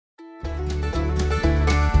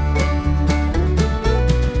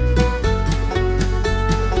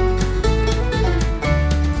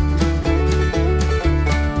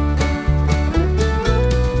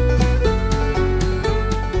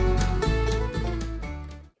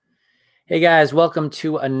Hey guys, welcome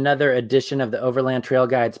to another edition of the Overland Trail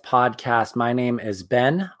Guides podcast. My name is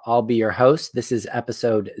Ben. I'll be your host. This is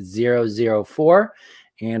episode 004,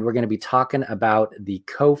 and we're going to be talking about the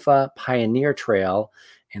Kofa Pioneer Trail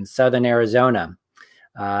in southern Arizona.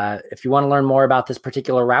 If you want to learn more about this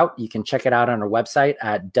particular route, you can check it out on our website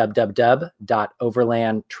at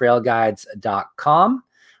www.overlandtrailguides.com.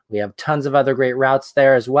 We have tons of other great routes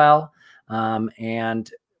there as well. And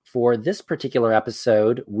for this particular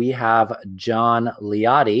episode, we have John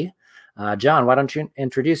Liotti. John, why don't you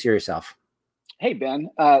introduce yourself? Hey, Ben.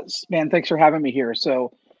 Man, thanks for having me here.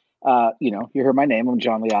 So, you heard my name. I'm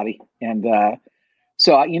John Liotti. And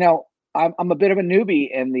I'm a bit of a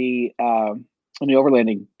newbie in the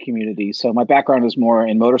overlanding community. So my background is more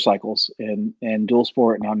in motorcycles and dual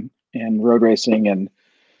sport and road racing and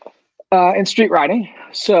street riding.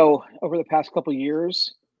 So over the past couple of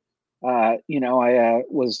years, I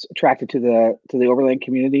was attracted to the overland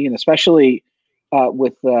community, and especially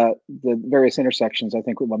with the various intersections, I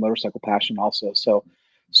think with my motorcycle passion also. So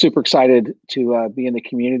super excited to be in the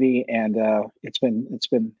community, and it's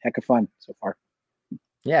been heck of fun so far.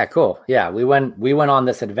 Yeah, cool. Yeah, we went on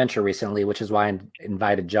this adventure recently, which is why I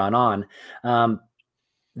invited John on.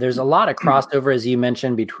 There's a lot of crossover, as you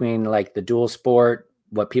mentioned, between like the dual sport,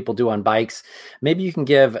 what people do on bikes. Maybe you can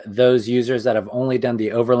give those users that have only done the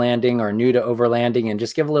overlanding or new to overlanding and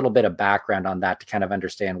just give a little bit of background on that to kind of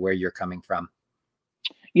understand where you're coming from.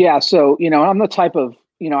 Yeah. So, I'm the type of,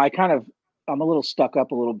 I'm a little stuck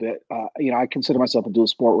up a little bit. I consider myself a dual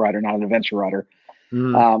sport rider, not an adventure rider.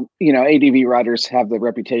 ADV riders have the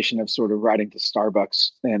reputation of sort of riding to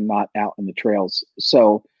Starbucks and not out in the trails.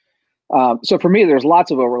 So for me, there's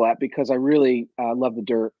lots of overlap because I really love the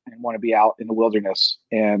dirt and want to be out in the wilderness.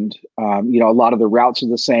 And, a lot of the routes are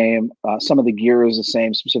the same. Some of the gear is the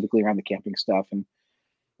same, specifically around the camping stuff.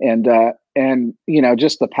 And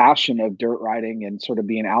just the passion of dirt riding and sort of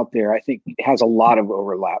being out there, I think has a lot of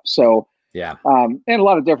overlap. So, yeah. And a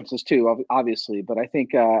lot of differences too, obviously. But I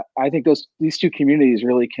think these two communities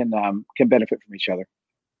really can benefit from each other.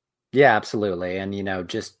 Yeah, absolutely. And,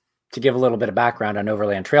 just to give a little bit of background on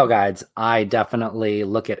Overland Trail Guides, I definitely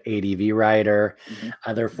look at ADV Rider,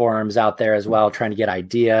 other forums out there as well, trying to get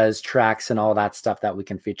ideas, tracks, and all that stuff that we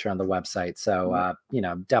can feature on the website. So,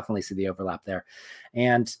 definitely see the overlap there.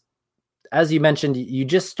 And as you mentioned, you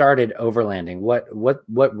just started overlanding.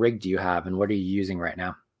 What rig do you have, and what are you using right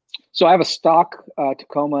now? So I have a stock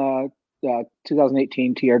Tacoma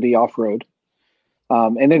 2018 TRD off-road,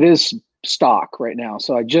 and it is stock right now.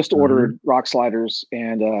 So I just ordered rock sliders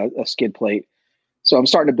and a skid plate. So I'm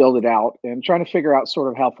starting to build it out and trying to figure out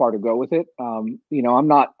sort of how far to go with it. I'm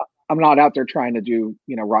not out there trying to do,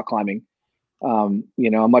 rock climbing. I'm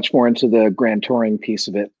much more into the grand touring piece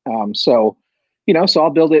of it. So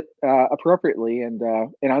I'll build it appropriately, and I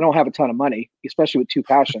don't have a ton of money, especially with two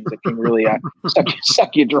passions that can really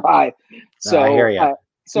suck you dry. So I hear you.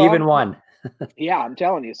 Even one. Yeah, I'm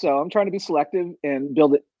telling you. So I'm trying to be selective and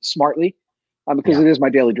build it smartly because it is my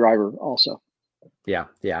daily driver also. Yeah.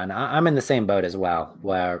 And I'm in the same boat as well,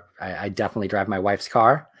 where I definitely drive my wife's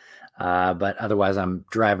car. But otherwise I'm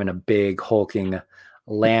driving a big hulking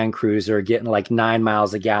Land Cruiser, getting like 9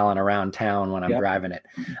 miles a gallon around town when I'm driving it.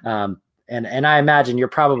 And I imagine you're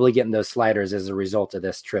probably getting those sliders as a result of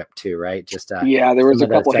this trip too, right? Just there was a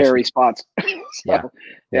couple hairy spots. Yeah.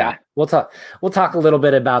 We'll talk a little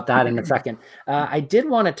bit about that in a second. I did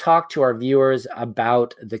want to talk to our viewers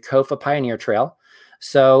about the Kofa Pioneer Trail.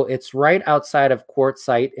 So it's right outside of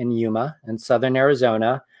Quartzsite in Yuma in southern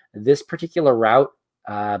Arizona. This particular route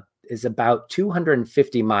is about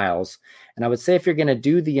 250 miles. And I would say if you're going to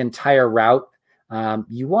do the entire route,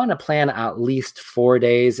 you want to plan at least 4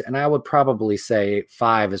 days. And I would probably say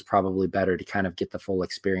 5 is probably better to kind of get the full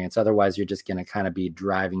experience. Otherwise, you're just going to kind of be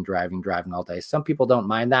driving all day. Some people don't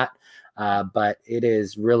mind that, but it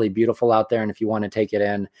is really beautiful out there. And if you want to take it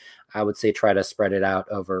in, I would say try to spread it out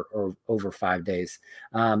over 5 days.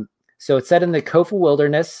 So it's set in the Kofa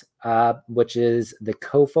Wilderness, which is the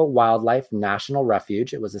Kofa Wildlife National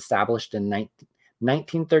Refuge. It was established in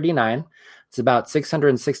 1939. It's about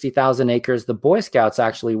 660,000 acres. The Boy Scouts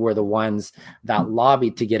actually were the ones that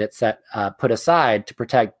lobbied to get it put aside to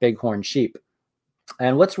protect bighorn sheep.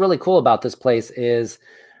 And what's really cool about this place is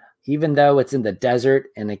even though it's in the desert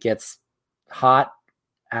and it gets hot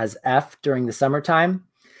as F during the summertime,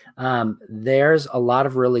 there's a lot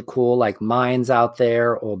of really cool like mines out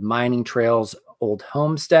there, old mining trails, old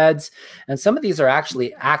homesteads, and some of these are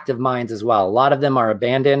actually active mines as well. A lot of them are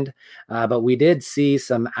abandoned, but we did see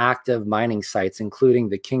some active mining sites, including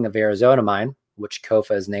the King of Arizona mine, which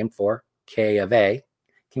Kofa is named for, K of A,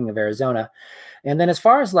 King of Arizona. And then as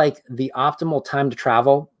far as like the optimal time to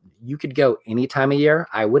travel, you could go any time of year.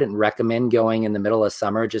 I wouldn't recommend going in the middle of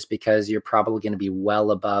summer just because you're probably going to be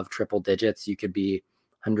well above triple digits. You could be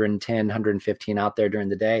 110, 115 out there during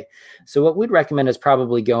the day. So what we'd recommend is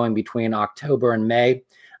probably going between October and May.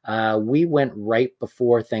 We went right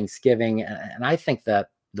before Thanksgiving, and I think that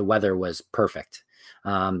the weather was perfect.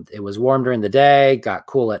 It was warm during the day, got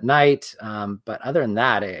cool at night. But other than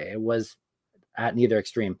that, it was at neither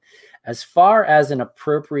extreme. As far as an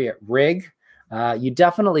appropriate rig, you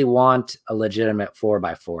definitely want a legitimate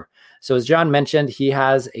 4x4. So as John mentioned, he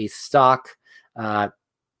has a stock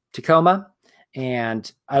Tacoma. And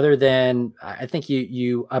other than, I think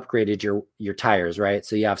you upgraded your tires, right?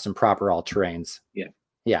 So you have some proper all-terrains.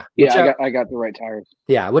 Yeah. I got the right tires.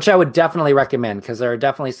 Yeah, which I would definitely recommend because there are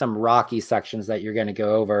definitely some rocky sections that you're going to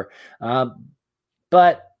go over.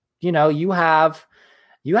 But you have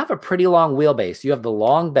a pretty long wheelbase. You have the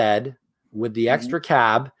long bed with the extra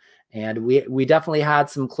cab, and we definitely had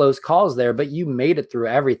some close calls there. But you made it through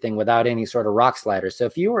everything without any sort of rock slider. So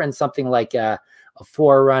if you were in something like a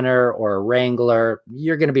 4Runner or a Wrangler,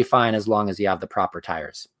 you're going to be fine as long as you have the proper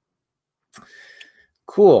tires.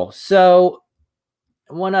 Cool. So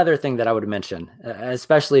one other thing that I would mention,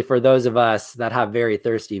 especially for those of us that have very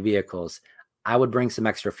thirsty vehicles, I would bring some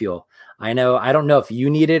extra fuel. I don't know if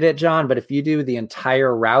you needed it, John, but if you do the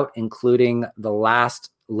entire route, including the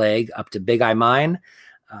last leg up to Big Eye Mine,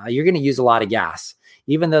 you're going to use a lot of gas.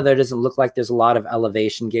 Even though there doesn't look like there's a lot of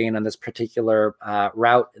elevation gain on this particular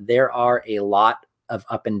route, there are a lot of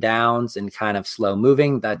up and downs and kind of slow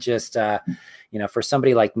moving that just, for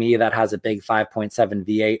somebody like me that has a big 5.7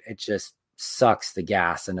 V8, it just sucks the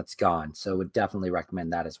gas and it's gone. So would definitely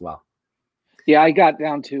recommend that as well. Yeah, I got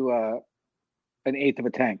down to an eighth of a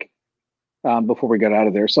tank before we got out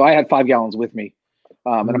of there. So I had 5 gallons with me.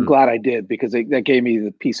 And I'm glad I did because that gave me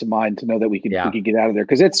the peace of mind to know that we could get out of there.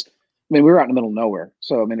 Because we were out in the middle of nowhere.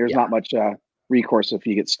 So, there's not much recourse if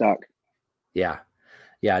you get stuck. Yeah,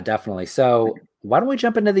 definitely. So why don't we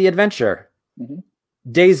jump into the adventure?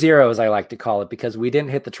 Day 0, as I like to call it, because we didn't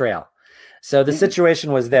hit the trail. So the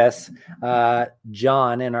situation was this,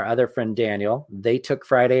 John and our other friend, Daniel, they took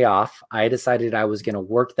Friday off. I decided I was going to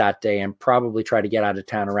work that day and probably try to get out of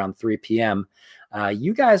town around 3 p.m.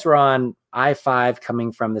 You guys were on I-5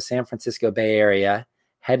 coming from the San Francisco Bay Area,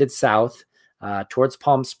 headed south towards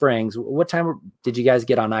Palm Springs. What time did you guys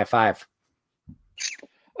get on I-5?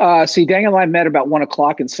 See, Daniel and I met about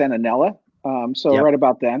 1:00 in Santanella. Right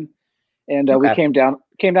about then. And we came down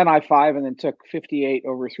I-5 and then took 58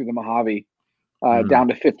 over through the Mojave down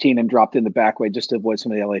to 15 and dropped in the back way just to avoid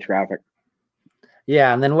some of the LA traffic.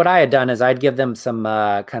 Yeah. And then what I had done is I'd give them some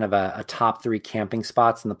kind of a top 3 camping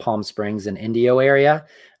spots in the Palm Springs and Indio area.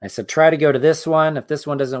 I said, try to go to this one. If this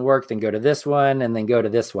one doesn't work, then go to this one and then go to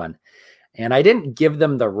this one. And I didn't give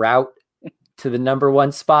them the route to the number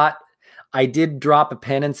 1 spot. I did drop a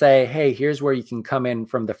pin and say, hey, here's where you can come in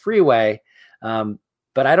from the freeway.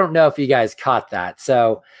 But I don't know if you guys caught that.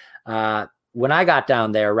 So when I got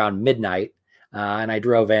down there around midnight and I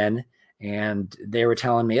drove in and they were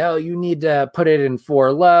telling me, oh, you need to put it in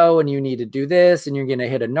 4 low and you need to do this and you're going to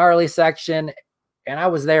hit a gnarly section. And I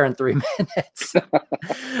was there in 3 minutes.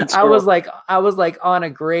 I was like on a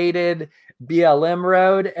graded BLM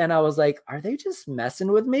road. And I was like, are they just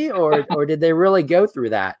messing with me or did they really go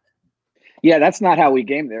through that? Yeah, that's not how we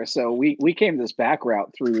came there. So we came this back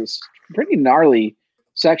route through this pretty gnarly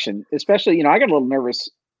section, especially, I got a little nervous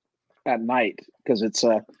at night because it's,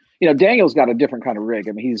 Daniel's got a different kind of rig.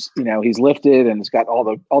 He's lifted and it's got all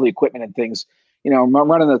the equipment and things,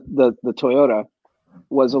 running the Toyota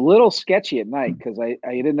was a little sketchy at night because I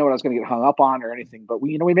didn't know what I was going to get hung up on or anything, but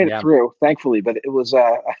we made it through, thankfully, but it was,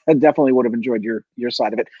 I definitely would have enjoyed your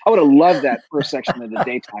side of it. I would have loved that first section in the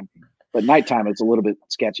daytime, but nighttime, it's a little bit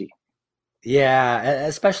sketchy. Yeah,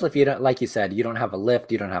 especially if you don't, like you said, you don't have a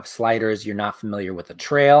lift, you don't have sliders, you're not familiar with the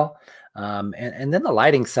trail. And then the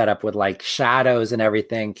lighting setup with like shadows and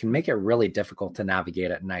everything can make it really difficult to navigate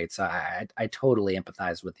at night. So I totally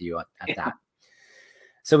empathize with you at that.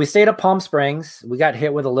 So we stayed at Palm Springs. We got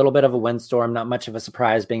hit with a little bit of a windstorm, not much of a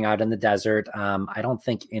surprise being out in the desert. I don't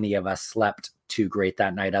think any of us slept too great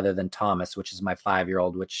that night other than Thomas, which is my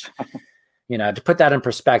 5-year-old, which, to put that in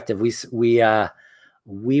perspective,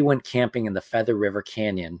 we went camping in the Feather River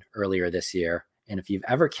Canyon earlier this year. And if you've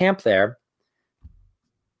ever camped there,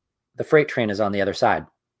 the freight train is on the other side.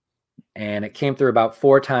 And it came through about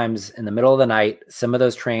 4 times in the middle of the night. Some of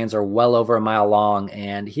those trains are well over a mile long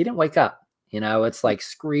and he didn't wake up. It's like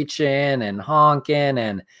screeching and honking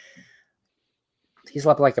and he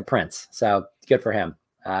slept like a prince. So good for him.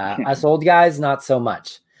 Us old guys, not so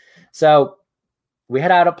much. So we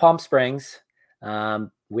head out of Palm Springs.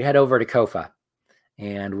 We head over to Kofa.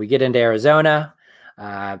 and we get into Arizona.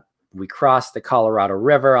 We cross the Colorado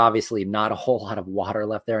River. Obviously, not a whole lot of water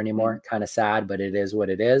left there anymore. Kind of sad, but it is what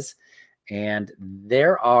it is. And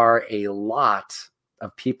there are a lot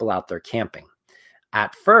of people out there camping.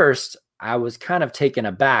 At first, I was kind of taken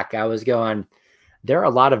aback. I was going, there are a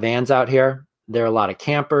lot of vans out here. There are a lot of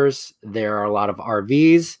campers. There are a lot of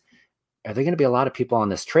RVs. Are there going to be a lot of people on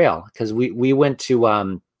this trail? Because we went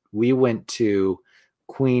to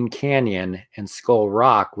Queen Canyon and Skull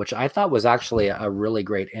Rock, which I thought was actually a really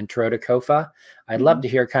great intro to COFA. I'd love to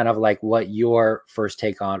hear kind of like what your first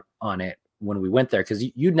take on it when we went there, because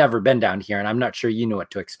you'd never been down here, and I'm not sure you knew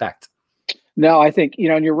what to expect. No, I think,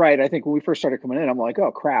 and you're right. I think when we first started coming in, I'm like,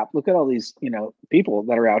 oh crap, look at all these, people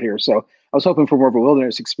that are out here. So I was hoping for more of a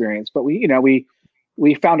wilderness experience, but we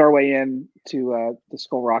found our way in to the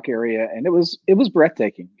Skull Rock area, and it was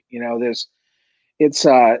breathtaking. The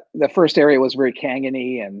first area was very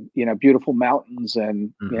canyony and, beautiful mountains.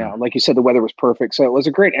 And, like you said, the weather was perfect. So it was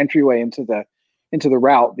a great entryway into the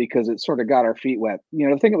route, because it sort of got our feet wet.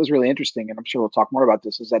 The thing that was really interesting, and I'm sure we'll talk more about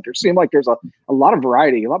this, is that there seemed like there's a lot of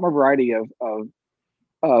variety, a lot more variety of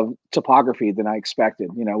topography than I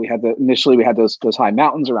expected. Initially we had those high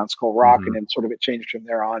mountains around Skull Rock, and then sort of it changed from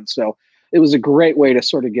there on. So it was a great way to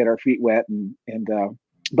sort of get our feet wet.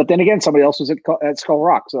 But then again, somebody else was at Skull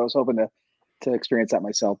Rock. So I was hoping to experience that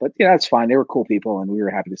myself, but it's fine. They were cool people, and we were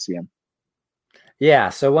happy to see them. Yeah.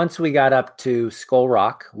 So once we got up to Skull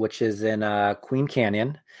Rock, which is in Queen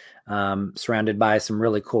Canyon, surrounded by some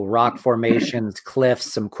really cool rock formations,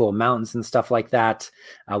 cliffs, some cool mountains and stuff like that,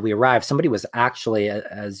 we arrived. Somebody was actually,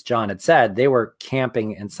 as John had said, they were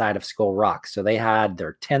camping inside of Skull Rock. So they had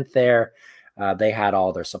their tent there. They had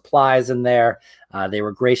all their supplies in there. They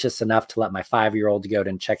were gracious enough to let my 5-year-old go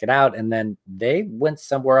and check it out. And then they went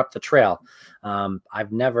somewhere up the trail.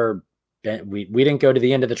 I've never been, we didn't go to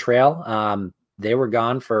the end of the trail. They were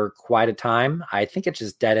gone for quite a time. I think it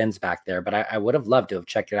just dead ends back there, but I would have loved to have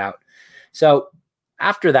checked it out. So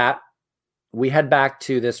after that, we head back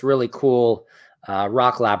to this really cool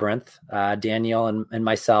rock labyrinth. Daniel and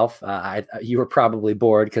myself, you were probably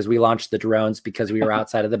bored because we launched the drones because we were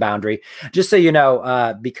outside of the boundary. Just so you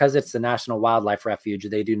know, because it's the National Wildlife Refuge,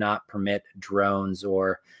 they do not permit drones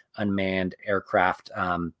or unmanned aircraft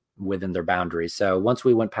within their boundaries. So once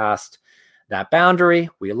we went past that boundary,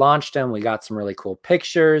 we launched them. We got some really cool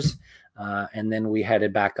pictures, and then we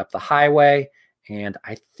headed back up the highway. And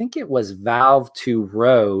I think it was Valve 2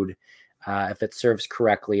 Road, if it serves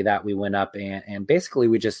correctly, that we went up and basically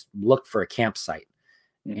we just looked for a campsite.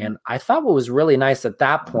 And I thought what was really nice at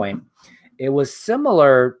that point, it was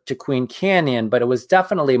similar to Queen Canyon, but it was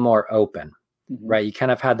definitely more open, right? You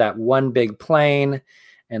kind of had that one big plain,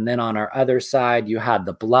 and then on our other side, you had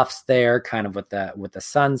the bluffs there, kind of with the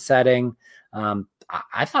sun setting.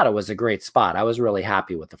 I thought it was a great spot. I was really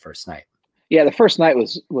happy with the first night. Yeah, the first night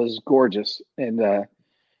was gorgeous, and the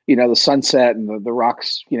sunset and the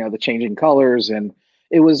rocks, the changing colors, and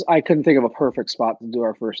I couldn't think of a perfect spot to do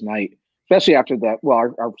our first night, especially after that.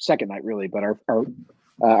 Well, our second night really, but our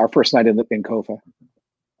first night in COFA.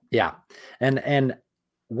 Yeah, and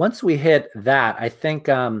once we hit that, I think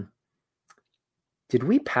did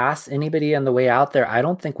we pass anybody on the way out there? I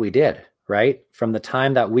don't think we did. Right? From the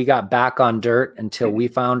time that we got back on dirt until we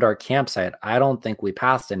found our campsite, I don't think we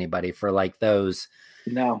passed anybody for like those.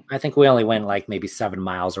 No, I think we only went like maybe 7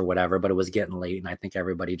 miles or whatever, but it was getting late. And I think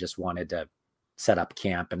everybody just wanted to set up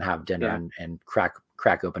camp and have dinner and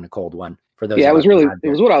crack open a cold one for those. Yeah, it was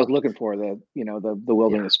what I was looking for, the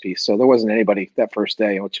wilderness piece. So there wasn't anybody that first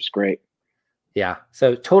day, which is great. Yeah.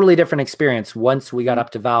 So totally different experience. Once we got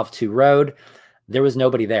up to Valve 2 Road, there was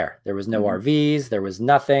nobody there. There was no RVs. There was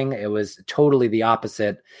nothing. It was totally the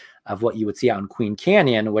opposite of what you would see out in Queen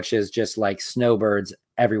Canyon, which is just like snowbirds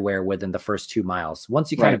everywhere within the first 2 miles.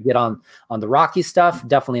 Once you kind of get on the rocky stuff,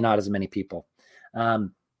 definitely not as many people.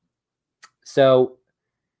 So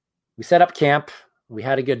we set up camp. We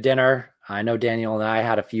had a good dinner. I know Daniel and I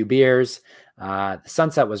had a few beers. The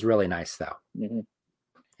sunset was really nice though.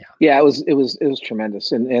 Yeah, it was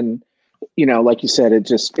tremendous. And like you said, it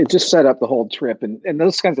just set up the whole trip. And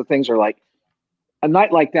those kinds of things are like, a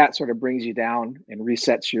night like that sort of brings you down and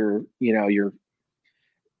resets your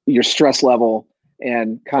stress level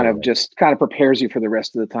and kind of prepares you for the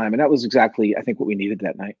rest of the time. And that was exactly, I think, what we needed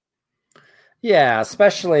that night. Yeah.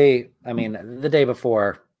 Especially, I mean, the day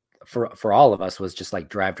before for all of us was just like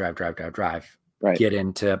drive, right. Get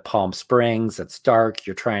into Palm Springs. It's dark.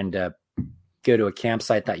 You're trying to go to a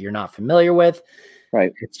campsite that you're not familiar with.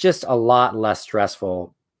 Right. It's just a lot less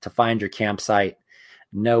stressful to find your campsite,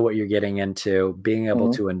 know what you're getting into, being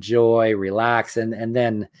able to enjoy, relax. And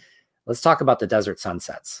then let's talk about the desert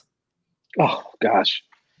sunsets. Oh gosh.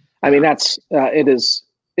 I Yeah. mean, that's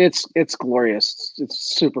it's glorious.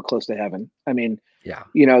 It's super close to heaven. I mean, Yeah.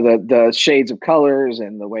 the shades of colors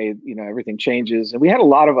and the way, everything changes. And we had a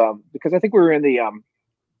lot of because I think we were in the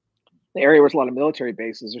area where there's a lot of military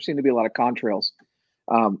bases. There seemed to be a lot of contrails,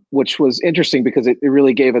 which was interesting because it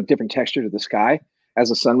really gave a different texture to the sky as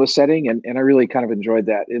the sun was setting. And I really kind of enjoyed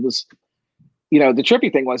that. It was, the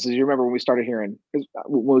trippy thing was, is you remember when we started hearing,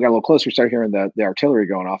 when we got a little closer, we started hearing the artillery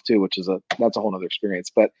going off too, which is that's a whole nother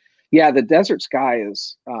experience. But yeah, the desert sky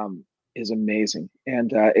is amazing.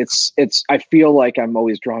 And I feel like I'm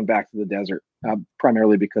always drawn back to the desert,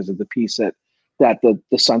 primarily because of the peace that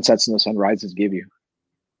the sunsets and the sunrises give you.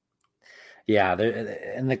 Yeah,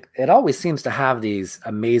 it always seems to have these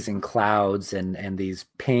amazing clouds and these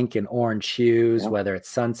pink and orange hues, whether it's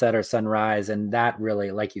sunset or sunrise, and that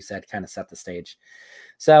really, like you said, kind of set the stage.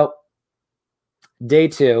 So, day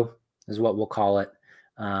 2 is what we'll call it,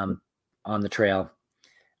 on the trail.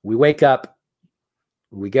 We wake up,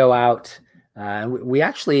 we go out.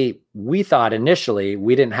 We thought initially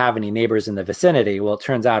we didn't have any neighbors in the vicinity. Well, it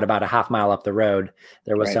turns out about a half mile up the road,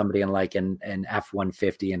 there was somebody in like an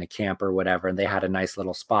F-150 in a camp or whatever, and they had a nice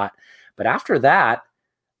little spot. But after that,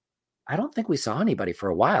 I don't think we saw anybody for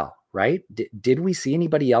a while, right? Did we see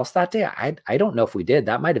anybody else that day? I don't know if we did.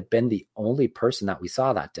 That might have been the only person that we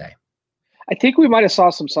saw that day. I think we might have saw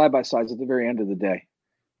some side-by-sides at the very end of the day.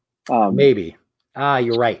 Maybe.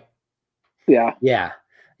 You're right. Yeah. Yeah.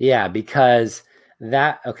 Yeah, because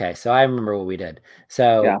so I remember what we did.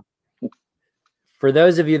 So for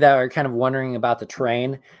those of you that are kind of wondering about the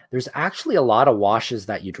terrain, there's actually a lot of washes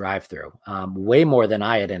that you drive through, way more than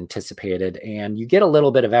I had anticipated. And you get a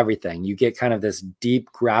little bit of everything. You get kind of this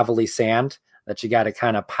deep, gravelly sand that you got to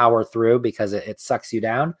kind of power through because it sucks you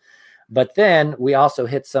down. But then we also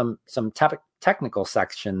hit some technical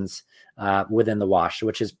sections within the wash,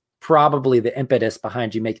 which is probably the impetus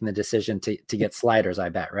behind you making the decision to get sliders, I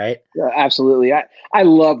bet, right? Yeah, absolutely. I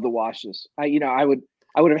love the washes. I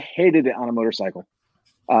would have hated it on a motorcycle.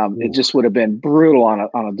 It just would have been brutal on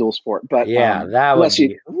a dual sport. But yeah, that would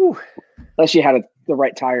unless you had the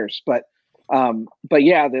right tires. But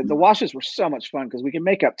yeah, the washes were so much fun because we can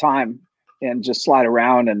make up time and just slide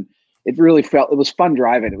around, and it really it was fun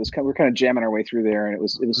driving. We're kind of jamming our way through there, and it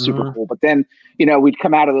was super cool. But then we'd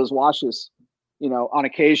come out of those washes, on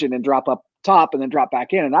occasion and drop up top and then drop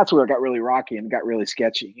back in. And that's where it got really rocky and got really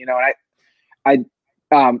sketchy, and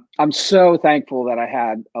I'm so thankful that I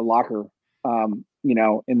had a locker, in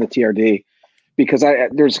the TRD, because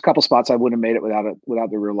there's a couple spots I wouldn't have made it without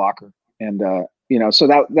the rear locker. And,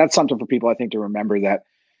 so that's something for people, I think, to remember that,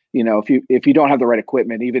 if you don't have the right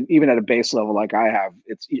equipment, even at a base level, like I have,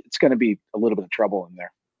 it's going to be a little bit of trouble in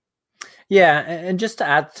there. Yeah, and just to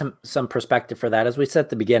add some perspective for that, as we said at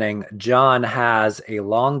the beginning, John has a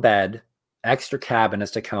long bed, extra cab in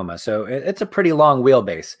his Tacoma, so it's a pretty long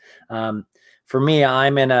wheelbase. For me,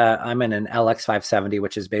 I'm in an LX 570,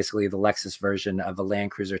 which is basically the Lexus version of a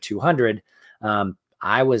Land Cruiser 200.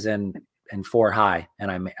 I was in 4 high,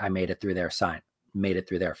 and I made it through there fine.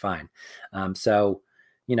 So,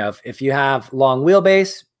 if you have long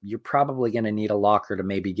wheelbase, you're probably going to need a locker to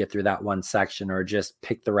maybe get through that one section or just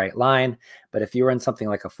pick the right line. But if you were in something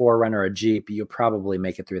like a 4Runner or a Jeep, you'll probably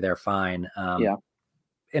make it through there fine.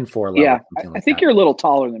 In 4 level. Yeah, I think you're a little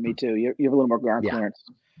taller than me too. You have a little more ground clearance.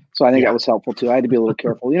 So I think that was helpful too. I had to be a little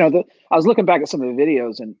careful. I was looking back at some of the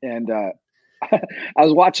videos and I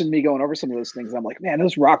was watching me going over some of those things. I'm like, man,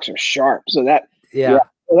 those rocks are sharp. So that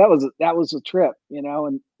was a trip,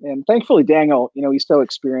 and thankfully Daniel, he's so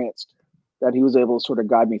experienced that he was able to sort of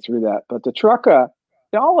guide me through that. But the truck,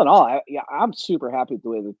 all in all, I'm super happy with the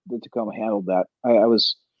way the Tacoma handled that. I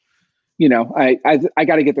was, I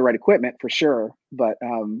got to get the right equipment for sure, but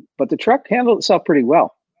the truck handled itself pretty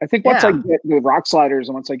well. I think once I get the rock sliders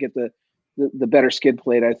and once I get the better skid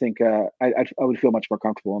plate, I think I would feel much more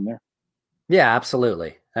comfortable in there. Yeah,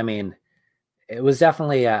 absolutely. I mean, it was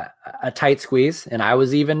definitely a tight squeeze, and I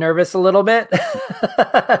was even nervous a little bit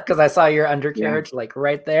because I saw your undercarriage like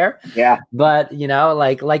right there. Yeah. But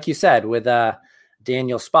like you said, with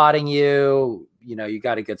Daniel spotting you, you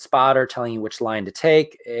got a good spotter telling you which line to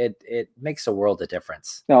take. It makes a world of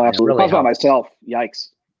difference. No, absolutely. Really I was by myself. Yikes.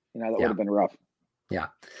 That would have been rough. Yeah.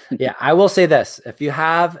 Yeah. I will say this. If you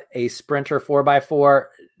have a Sprinter 4x4,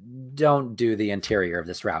 don't do the interior of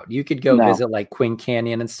this route. You could go visit like Quinn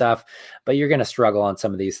Canyon and stuff, but you're going to struggle on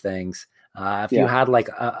some of these things. If you had like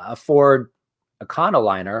a Ford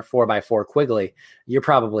Econoliner 4x4 Quigley, you're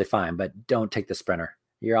probably fine, but don't take the Sprinter.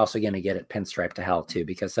 You're also going to get it pinstriped to hell too,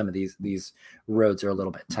 because some of these roads are a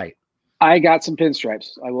little bit tight. I got some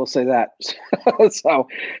pinstripes. I will say that. So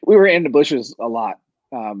we were in the bushes a lot.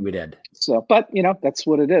 We did. So, but that's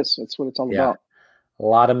what it is. That's what it's all about. A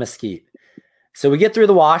lot of mesquite. So we get through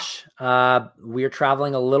the wash. We are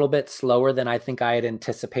traveling a little bit slower than I think I had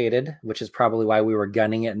anticipated, which is probably why we were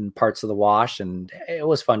gunning it in parts of the wash, and it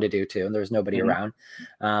was fun to do too. And there's nobody around.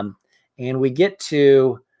 And we get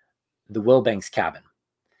to the Wilbanks cabin.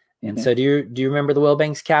 And so do you remember the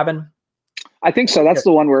Wilbanks cabin? I think so. That's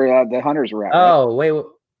the one where the hunters were at. Oh, right? Wait,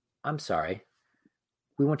 I'm sorry.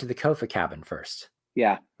 We went to the Kofa cabin first.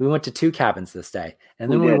 Yeah. We went to 2 cabins this day, and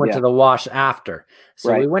then we went to the wash after.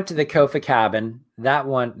 So we went to the Kofa cabin. That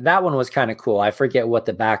one was kind of cool. I forget what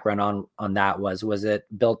the background on that was. Was it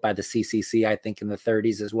built by the CCC, I think in the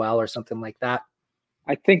 30s as well, or something like that?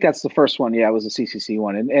 I think that's the first one. Yeah, it was a CCC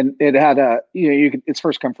one. And it had it's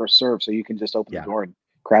first come, first serve. So you can just open the door and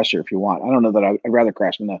crash here if you want. I don't know that I'd rather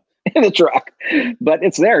crash in the truck, but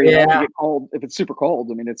it's there. You know, if you get cold, if it's super cold,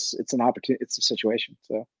 I mean, it's an opportunity. It's a situation.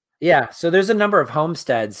 So. Yeah, so there's a number of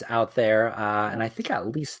homesteads out there, and I think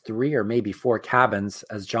at least 3 or maybe 4 cabins.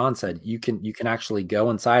 As John said, you can actually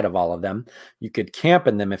go inside of all of them. You could camp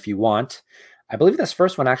in them if you want. I believe this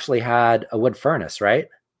first one actually had a wood furnace, right?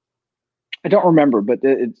 I don't remember, but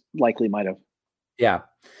it likely might have. Yeah,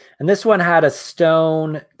 and this one had a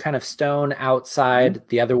stone outside.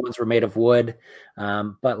 The other ones were made of wood,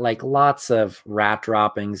 but like lots of rat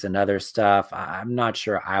droppings and other stuff. I'm not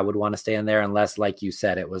sure I would want to stay in there unless, like you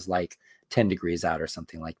said, it was like 10 degrees out or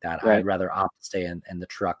something like that. Right. I'd rather opt to stay in the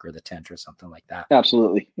truck or the tent or something like that.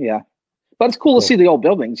 Absolutely, yeah. But it's cool to see the old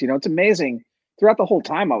buildings. You know, it's amazing. Throughout the whole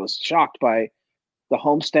time, I was shocked by the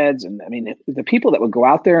homesteads, and I mean, the people that would go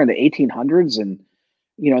out there in the 1800s and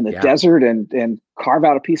in the desert and carve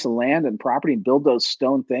out a piece of land and property and build those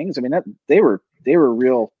stone things. I mean, they were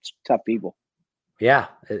real tough people. Yeah,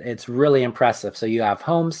 it's really impressive. So you have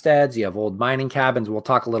homesteads, you have old mining cabins. We'll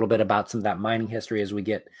talk a little bit about some of that mining history as we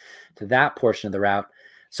get to that portion of the route.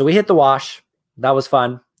 So we hit the wash. That was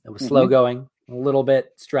fun. It was slow going, a little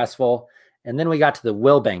bit stressful. And then we got to the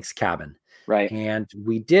Wilbanks cabin. Right. And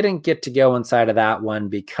we didn't get to go inside of that one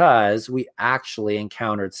because we actually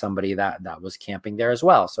encountered somebody that was camping there as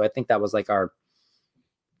well. So I think that was like our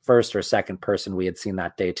first or second person we had seen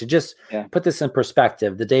that day. To just put this in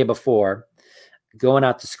perspective, the day before, going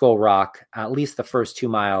out to Skull Rock, at least the first 2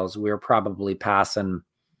 miles, we were probably passing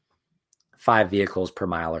 5 vehicles per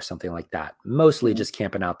mile or something like that, mostly just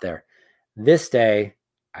camping out there. This day,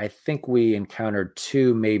 I think we encountered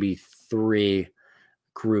 2, maybe 3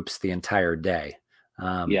 groups the entire day.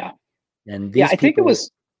 And I think it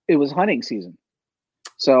was hunting season.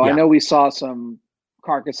 So I know we saw some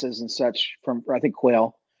carcasses and such from, I think,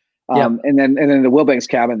 quail. And then the Wilbanks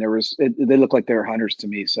cabin, they looked like they were hunters to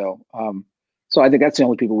me. So I think that's the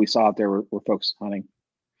only people we saw out there were folks hunting.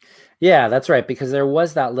 Yeah, that's right. Because there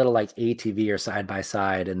was that little like ATV or side by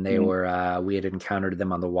side, and they were we had encountered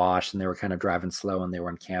them on the wash, and they were kind of driving slow, and they were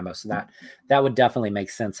in camo. So that would definitely make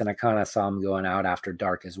sense. And I kind of saw them going out after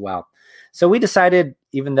dark as well. So we decided,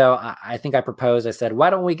 even though I think I proposed, I said, why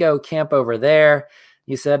don't we go camp over there?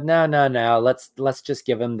 You said, no, let's just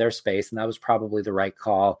give them their space. And that was probably the right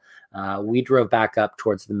call. We drove back up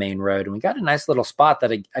towards the main road, and we got a nice little spot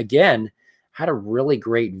that, again, had a really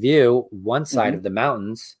great view, one side of the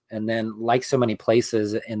mountains. And then, like so many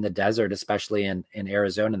places in the desert, especially in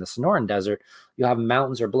Arizona, in the Sonoran Desert, you have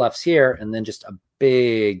mountains or bluffs here, and then just a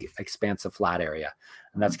big expansive flat area.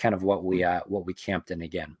 And that's kind of what we camped in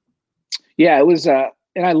again. Yeah, it was,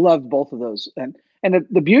 and I loved both of those. And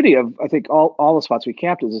the beauty of, I think, all the spots we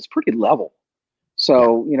camped is it's pretty level.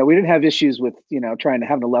 So, we didn't have issues with,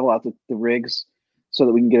 having to level out the rigs so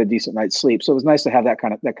that we can get a decent night's sleep. So it was nice to have that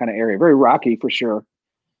kind of area. Very rocky for sure.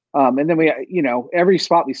 And then we, every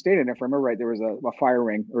spot we stayed in, if I remember right, there was a fire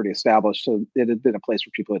ring already established. So it had been a place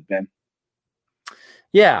where people had been.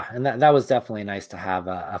 Yeah. And that was definitely nice to have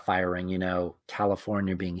a fire ring.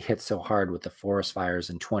 California being hit so hard with the forest fires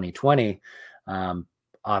in 2020,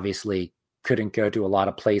 obviously couldn't go to a lot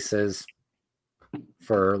of places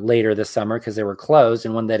for later this summer because they were closed.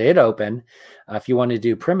 And when that did open, if you wanted to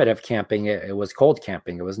do primitive camping, it was cold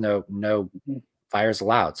camping. It was no fires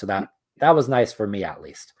allowed. So that was nice for me, at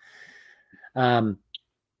least. So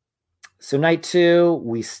night 2,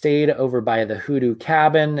 we stayed over by the Hoodoo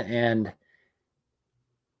cabin, and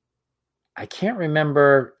I can't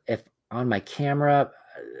remember if on my camera,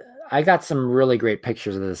 I got some really great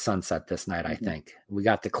pictures of the sunset this night. I think we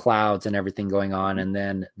got the clouds and everything going on, and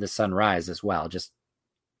then the sunrise as well. Just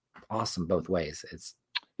awesome both ways. It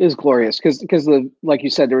is glorious because like you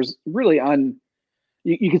said, there was really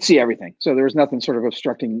you could see everything. So there was nothing sort of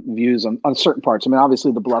obstructing views on certain parts. I mean,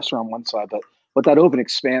 obviously the bluffs are on one side, but that open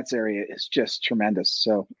expanse area is just tremendous.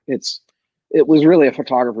 So it was really a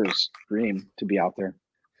photographer's dream to be out there.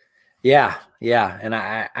 Yeah, yeah, and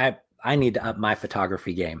I need to up my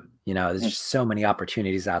photography game. There's just so many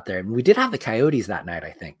opportunities out there. And we did have the coyotes that night,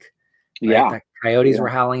 I think. Right, Yeah, the coyotes yeah, were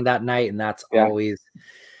howling that night, and yeah,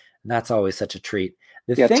 that's always such a treat.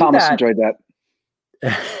 The yeah. thing Thomas that enjoyed that.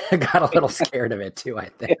 got a little scared of it too, I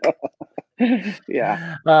think.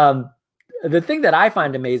 Yeah. Um, the thing that I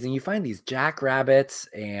find amazing, you find these jackrabbits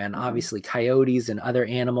and Mhm. obviously coyotes and other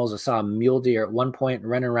animals. I saw a mule deer at one point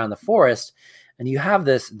running around the forest, and you have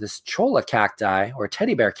this cholla cacti or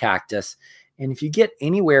teddy bear cactus. And if you get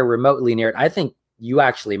anywhere remotely near it, I think you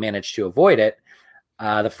actually managed to avoid it.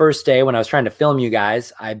 The first day when I was trying to film you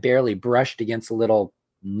guys, I barely brushed against a little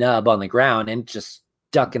nub on the ground and just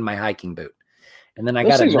stuck in my hiking boot. And then I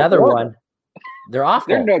Those got things are another horrible. one. They're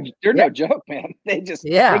awful. They're Yeah. no joke, man. They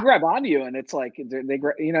Yeah. grab onto you, and it's like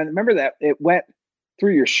remember that it went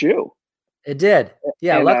through your shoe. It did.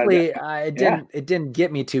 Yeah, And luckily it yeah, didn't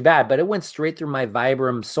get me too bad, but it went straight through my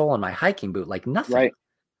Vibram sole in my hiking boot like nothing. right.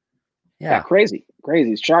 Yeah, Yeah. crazy,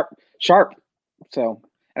 sharp. So,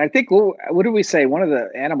 and I think what did we say? One of the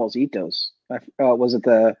animals eat those. Was it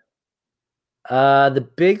The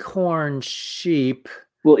bighorn sheep,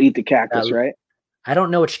 will eat the cactus, right? I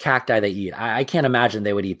don't know which cacti they eat. I can't imagine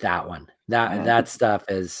they would eat that one. That stuff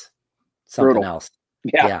is something Brutal. else.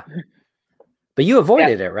 Yeah. Yeah. But you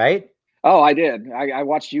avoided it, right? Oh, I did. I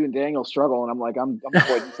watched you and Daniel struggle, and I'm like, I'm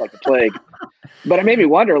avoiding this like the plague. But it made me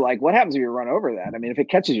wonder, like, what happens if you run over that? I mean, if it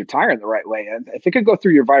catches your tire in the right way, and if it could go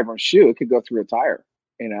through your Vibram shoe, it could go through a tire.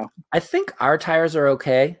 I think our tires are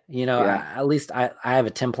okay. Yeah. At least I have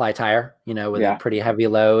a 10-ply tire, with Yeah. a pretty heavy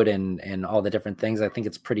load and all the different things. I think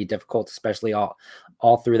it's pretty difficult, especially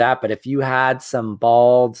all through that. But if you had some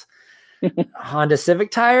bald Honda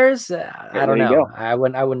Civic tires, I don't know. I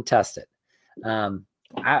wouldn't test it.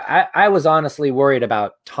 I was honestly worried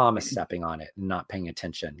about Thomas stepping on it and not paying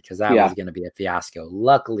attention because that was going to be a fiasco.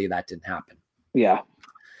 Luckily, that didn't happen. Yeah,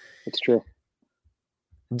 it's true.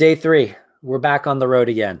 Day 3. We're back on the road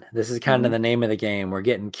again. This is kind of the name of the game. We're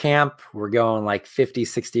getting camp. We're going like 50,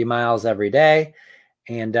 60 miles every day.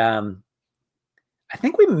 And I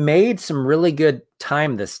think we made some really good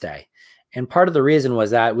time this day. And part of the reason was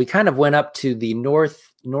that we kind of went up to the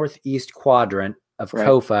northeast quadrant of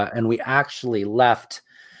Kofa, and we actually left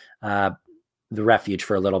the refuge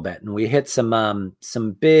for a little bit. And we hit some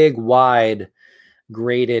big, wide,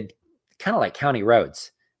 graded, kind of like county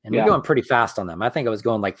roads. And we're going pretty fast on them. I think I was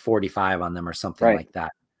going like 45 on them or something like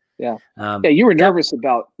that. Yeah. You were nervous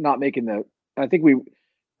about not making I think you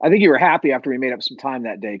were happy after we made up some time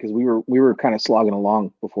that day because we were kind of slogging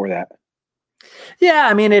along before that. Yeah,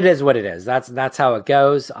 I mean, it is what it is. That's how it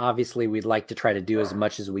goes. Obviously, we'd like to try to do as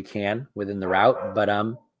much as we can within the route, but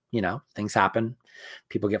things happen.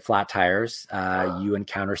 People get flat tires. You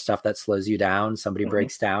encounter stuff that slows you down. Somebody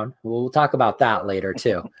breaks down. We'll talk about that later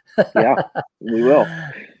too. Yeah, we will.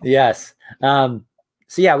 Yes. So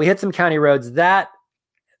yeah, we hit some county roads and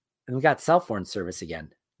we got cell phone service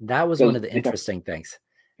again. That was one of the interesting things.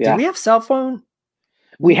 Yeah. Did we have cell phone?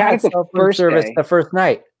 We had the first service the first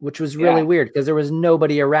night, which was really weird because there was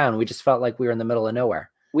nobody around. We just felt like we were in the middle of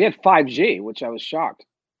nowhere. We had 5G, which I was shocked.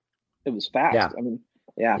 It was fast. Yeah. I mean,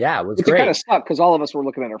 yeah. Yeah, it was great. It kind of sucked because all of us were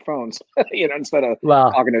looking at our phones, instead of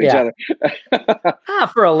talking to each other.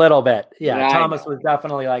 For a little bit. Yeah. Thomas was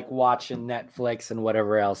definitely like watching Netflix and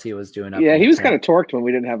whatever else he was doing. Yeah, he was kind of torqued when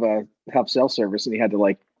we didn't have cell service and he had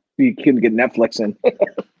to he couldn't get Netflix in.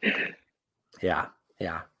 Yeah.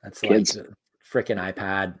 That's kids. Like freaking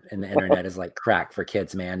iPad and the internet is like crack for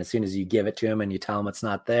kids, man. As soon as you give it to them and you tell them it's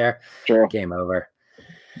not there, game over.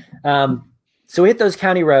 So we hit those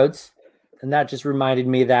county roads, and that just reminded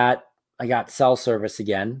me that I got cell service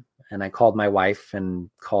again. And I called my wife and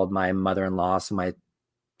called my mother-in-law so my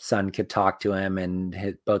son could talk to him, and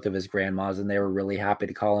hit both of his grandmas, and they were really happy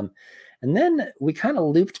to call him. And then we kind of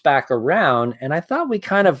looped back around, and I thought we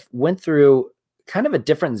kind of went through kind of a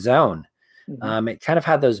different zone. It kind of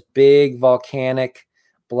had those big volcanic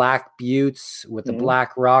black buttes with the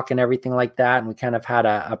black rock and everything like that. And we kind of had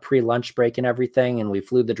a pre-lunch break and everything. And we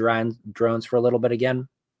flew the drones for a little bit again.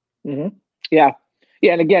 Yeah.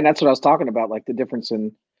 Yeah. And again, that's what I was talking about, like the difference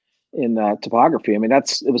in topography. I mean,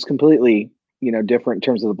 it was completely, different in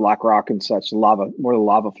terms of the black rock and such, more the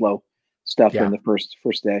lava flow stuff in the first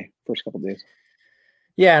couple of days.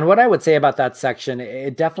 Yeah, and what I would say about that section,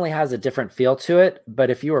 it definitely has a different feel to it. But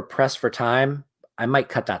if you were pressed for time, I might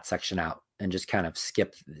cut that section out and just kind of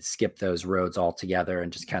skip those roads altogether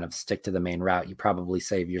and just kind of stick to the main route. You probably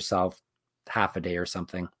save yourself half a day or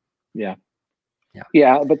something. Yeah.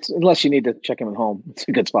 But unless you need to check him at home, it's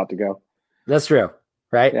a good spot to go. That's true,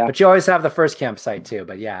 right? Yeah. But you always have the first campsite too.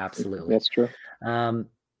 But yeah, absolutely, that's true. And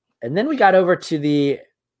then we got over to the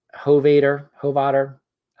Hovader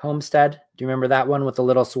homestead. Do you remember that one with the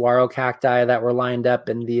little saguaro cacti that were lined up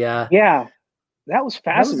in the? Yeah, that was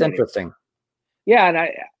fascinating. That was interesting. Yeah, and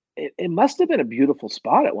it must have been a beautiful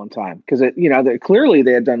spot at one time because clearly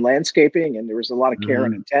they had done landscaping and there was a lot of care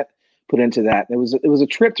and intent put into that. It was a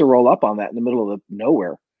trip to roll up on that in the middle of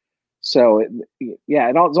nowhere. So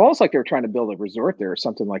it's almost like they were trying to build a resort there or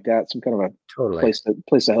something like that, some kind of a place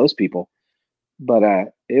to host people. But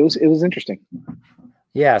it was interesting.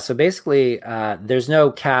 Yeah, so basically, there's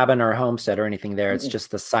no cabin or homestead or anything there. It's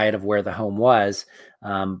just the site of where the home was.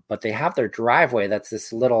 But they have their driveway. That's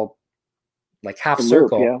this little, like half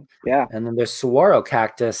circle. Yeah. And then there's saguaro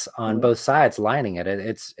cactus on both sides lining it.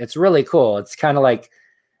 It's really cool. It's kind of like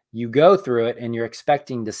you go through it and you're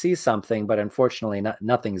expecting to see something, but unfortunately,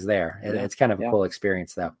 nothing's there. It's kind of a cool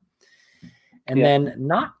experience, though. And then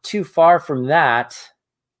not too far from that.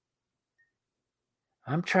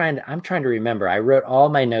 I'm trying to remember. I wrote all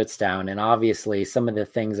my notes down, and obviously some of the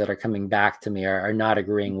things that are coming back to me are not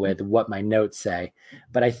agreeing with what my notes say.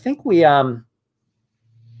 But I think we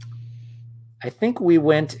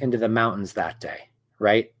went into the mountains that day,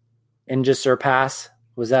 right? Injusur Pass.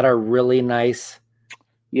 Was that a really nice?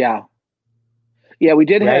 Yeah, we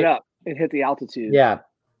did head up and hit the altitude. Yeah,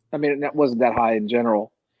 I mean that wasn't that high in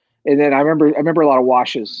general. And then I remember a lot of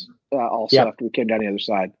washes also after we came down the other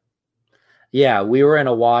side. Yeah, we were in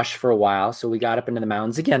a wash for a while, so we got up into the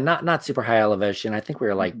mountains again. Not super high elevation. I think we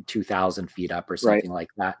were like 2,000 feet up or something like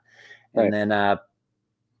that. And then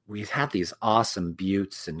we had these awesome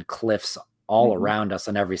buttes and cliffs all around us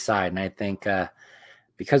on every side. And I think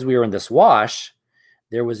because we were in this wash,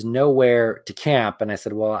 there was nowhere to camp. And I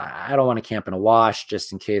said, well, I don't want to camp in a wash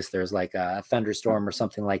just in case there's like a thunderstorm or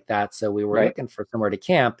something like that. So we were looking for somewhere to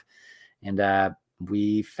camp, and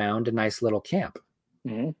we found a nice little camp.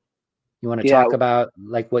 Mm-hmm. You want to talk about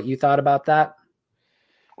like what you thought about that?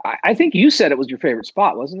 I think you said it was your favorite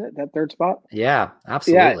spot, wasn't it? That third spot? Yeah,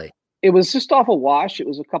 absolutely. Yeah, it was just off a wash. It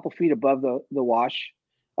was a couple feet above the wash.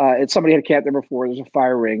 Somebody had camped there before. There's a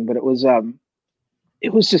fire ring, but it was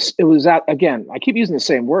out again. I keep using the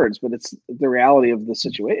same words, but it's the reality of the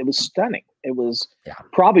situation. It was stunning. It was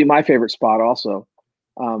probably my favorite spot also.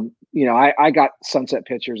 I got sunset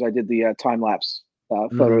pictures. I did the time lapse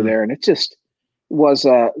photo there, and it just was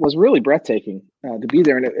really breathtaking to be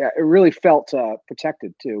there, and it really felt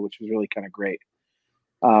protected too, which was really kind of great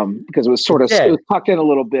because it was sort of it was tucked in a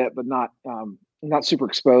little bit, but not super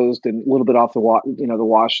exposed, and a little bit off the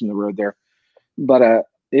wash in the road there. But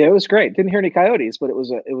it was great. Didn't hear any coyotes, but it was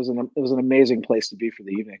an amazing place to be for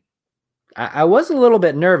the evening. I was a little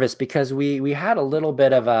bit nervous because we had a little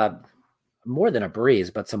bit of more than a breeze,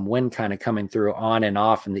 but some wind kind of coming through on and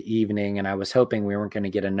off in the evening. And I was hoping we weren't going to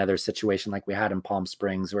get another situation like we had in Palm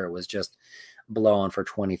Springs where it was just blowing for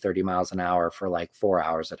 20, 30 miles an hour for like 4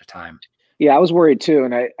 hours at a time. Yeah, I was worried too.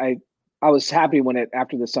 And I was happy when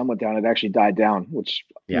after the sun went down, it actually died down, which,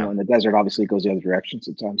 in the desert, obviously goes the other direction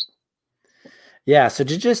sometimes. Yeah. So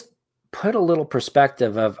to just put a little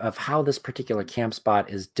perspective of how this particular camp spot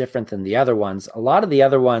is different than the other ones, a lot of the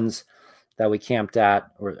other ones that we camped at,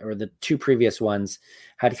 or the two previous ones,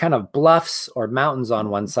 had kind of bluffs or mountains on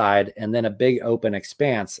one side and then a big open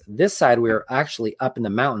expanse. This side, we were actually up in the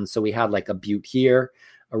mountains. So we had like a butte here,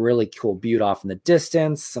 a really cool butte off in the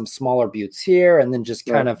distance, some smaller buttes here, and then just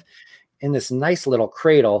kind of in this nice little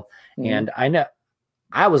cradle. And I know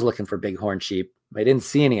I was looking for bighorn sheep. I didn't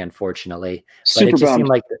see any, unfortunately, but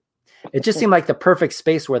it just seemed like the perfect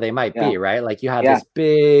space where they might be, right? Like you had this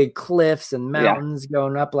big cliffs and mountains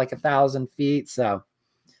going up like 1,000 feet. So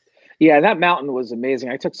that mountain was amazing.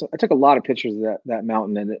 I took a lot of pictures of that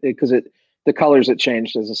mountain, and because the colors it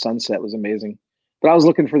changed as the sunset was amazing. But I was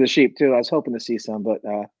looking for the sheep too. I was hoping to see some, but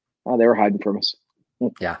they were hiding from us.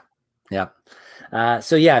 Yeah.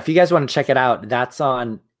 So if you guys want to check it out, that's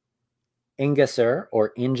on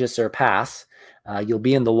Injusur Pass. You'll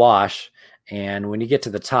be in the wash. And when you get to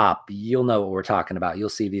the top, you'll know what we're talking about. You'll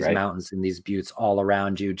see these mountains and these buttes all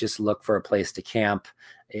around you. Just look for a place to camp.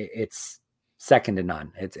 It's second to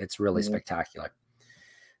none. It's really spectacular.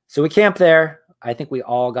 So we camped there. I think we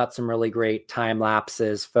all got some really great time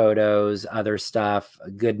lapses, photos, other stuff,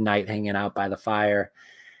 a good night hanging out by the fire.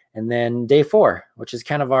 And then day 4, which is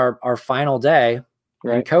kind of our final day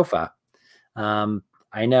in Kofa.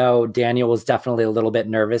 I know Daniel was definitely a little bit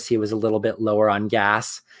nervous. He was a little bit lower on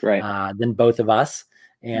gas than both of us.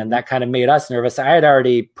 And that kind of made us nervous. I had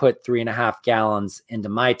already put 3.5 gallons into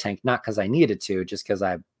my tank, not because I needed to, just because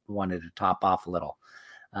I wanted to top off a little.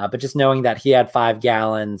 But just knowing that he had 5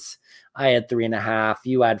 gallons, I had 3.5,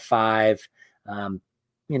 you had 5.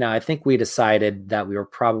 I think we decided that we were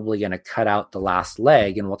probably going to cut out the last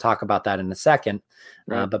leg, and we'll talk about that in a second.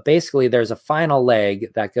 Right. But basically, there's a final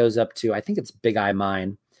leg that goes up to, I think it's Big Eye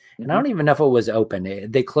Mine. Mm-hmm. And I don't even know if it was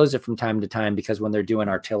open. They close it from time to time because when they're doing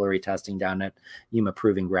artillery testing down at Yuma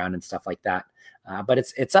Proving Ground and stuff like that. But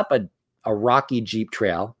it's up a rocky Jeep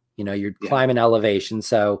trail. You're climbing elevation.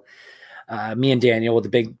 So me and Daniel with the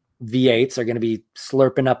big V8s are going to be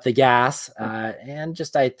slurping up the gas. And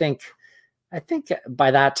just, I think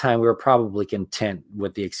by that time we were probably content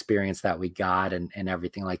with the experience that we got and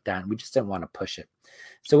everything like that. And we just didn't want to push it.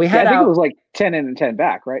 So we had, I think it was like 10 in and 10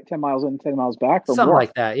 back, right? 10 miles in, 10 miles back, or something more.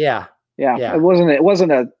 like that. Yeah. It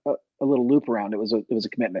wasn't a little loop around. It was a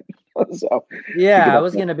commitment. So yeah, it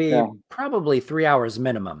was going to be probably 3 hours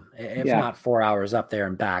minimum, if not 4 hours up there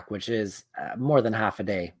and back, which is more than half a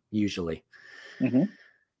day usually. Mm-hmm.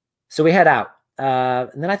 So we head out.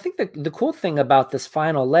 And then I think the cool thing about this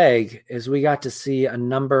final leg is we got to see a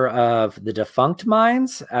number of the defunct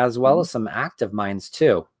mines as well as some active mines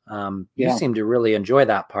too. You seem to really enjoy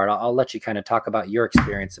that part. I'll let you kind of talk about your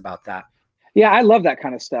experience about that. Yeah, I love that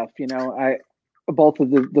kind of stuff. I both of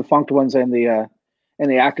the defunct ones and the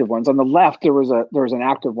active ones. On the left, there was an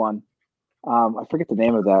active one. I forget the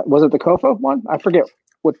name of that. Was it the Kofa one? I forget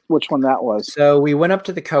which one that was. So we went up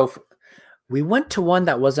to the Kofa. We went to one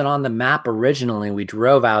that wasn't on the map originally. We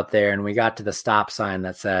drove out there and we got to the stop sign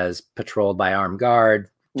that says patrolled by armed guard.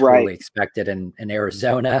 Totally expected in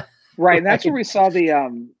Arizona. Right. And that's where we saw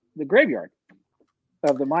the graveyard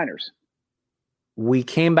of the miners. We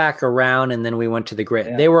came back around and then we went to the grave.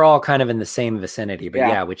 Yeah. They were all kind of in the same vicinity,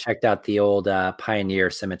 but we checked out the old Pioneer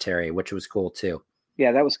Cemetery, which was cool too.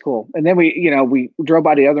 Yeah, that was cool. And then we drove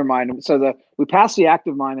by the other mine. So we passed the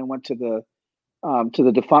active mine and went to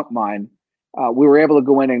the defunct mine. We were able to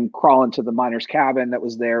go in and crawl into the miner's cabin that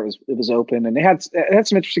was there. It was open, and it had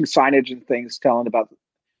some interesting signage and things telling about,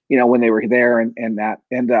 when they were there and that.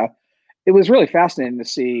 And it was really fascinating to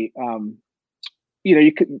see.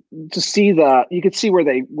 You could see where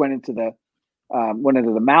they went into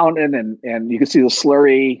the mountain, and you could see the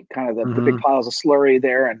slurry, kind of the big piles of slurry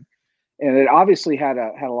there, and it obviously had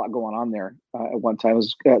a lot going on there at one time. It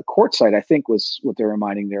was quartzite, I think, was what they were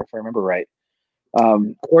mining there, if I remember right.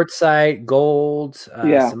 Quartzite, gold,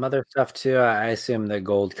 some other stuff too. I assume the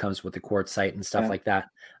gold comes with the quartzite and stuff like that.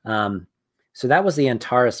 So that was the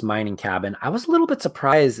Antares mining cabin. I was a little bit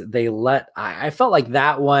surprised I felt like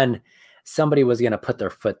that one, somebody was going to put their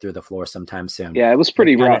foot through the floor sometime soon. Yeah, it was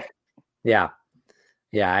pretty rough. Yeah.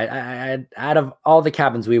 I out of all the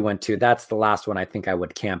cabins we went to, that's the last one I think I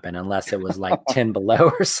would camp in, unless it was like 10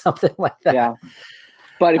 below or something like that. Yeah.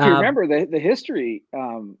 But if you remember the history,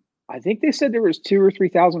 I think they said there was 2,000 or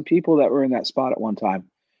 3,000 people that were in that spot at one time.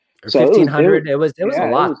 Or so 1,500. It was a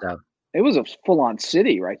lot though. It was a full-on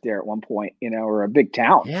city right there at one point, or a big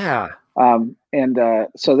town. Yeah.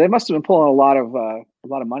 So they must have been pulling a lot of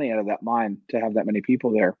money out of that mine to have that many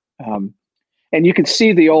people there. And you could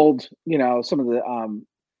see the old, some of the,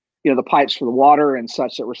 the pipes for the water and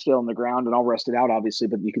such that were still in the ground and all rusted out, obviously,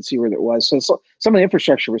 but you could see where it was. So some of the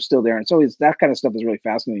infrastructure was still there. And so that kind of stuff is really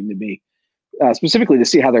fascinating to me, specifically to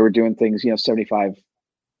see how they were doing things, 75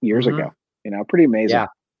 years ago, pretty amazing. Yeah.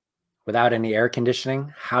 Without any air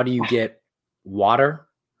conditioning, how do you get water?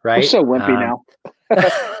 Right. We're so wimpy now.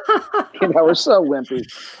 We're so wimpy.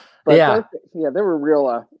 But they were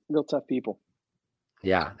real tough people.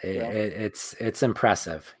 Yeah, it's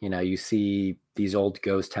impressive. You see these old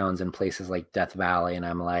ghost towns in places like Death Valley, and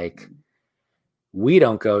I'm like, we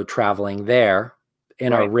don't go traveling there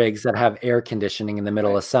in our rigs that have air conditioning in the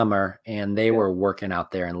middle of summer, and they were working out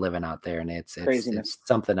there and living out there, and it's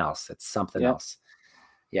something else. It's something else.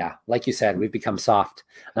 Yeah, like you said, we've become soft.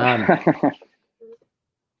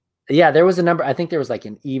 Yeah, there was a number. I think there was like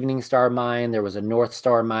an Evening Star mine. There was a North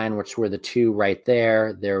Star mine, which were the two right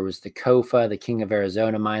there. There was the Kofa, the King of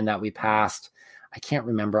Arizona mine that we passed. I can't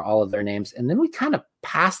remember all of their names. And then we kind of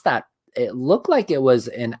passed that. It looked like it was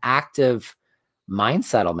an active mine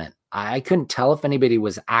settlement. I couldn't tell if anybody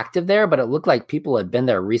was active there, but it looked like people had been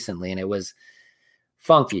there recently, and it was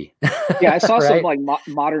funky. Yeah, I saw some like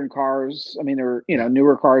modern cars. I mean, there were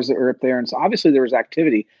newer cars that were up there, and so obviously there was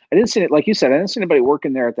activity. I didn't see it, like you said. I didn't see anybody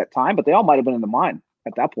working there at that time, but they all might have been in the mine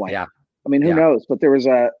at that point. Yeah, I mean, who knows? But there was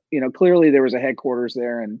clearly there was a headquarters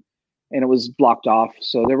there, and it was blocked off.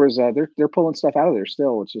 So there was they're pulling stuff out of there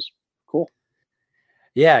still, which is cool.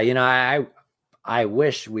 Yeah, I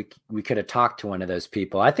wish we could have talked to one of those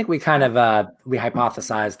people. I think we kind of we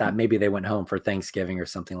hypothesized that maybe they went home for Thanksgiving or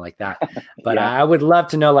something like that. But I would love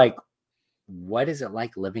to know, like, what is it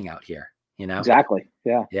like living out here? Exactly.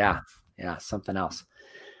 Yeah. Yeah. Something else.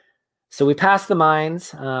 So we passed the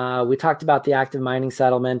mines. We talked about the active mining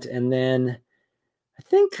settlement, and then I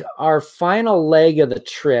think our final leg of the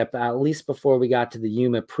trip, at least before we got to the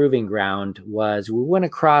Yuma Proving Ground, was we went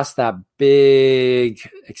across that big,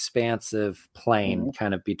 expansive plain,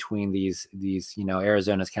 kind of between these.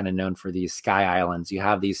 Arizona's kind of known for these sky islands. You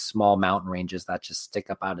have these small mountain ranges that just stick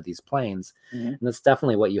up out of these plains, and that's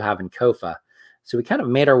definitely what you have in COFA. So we kind of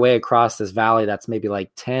made our way across this valley that's maybe like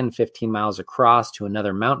 10, 15 miles across to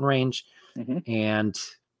another mountain range, and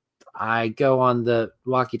I go on the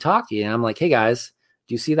walkie-talkie, and I'm like, "Hey guys,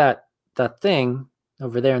 do you see that thing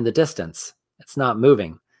over there in the distance? It's not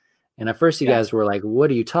moving." And at first you guys were like, "What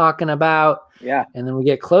are you talking about?" Yeah. And then we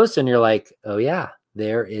get close and you're like, "Oh yeah,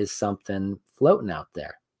 there is something floating out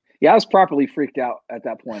there." Yeah, I was properly freaked out at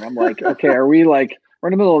that point. I'm like, okay, are we like, we're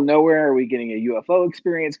in the middle of nowhere? Are we getting a UFO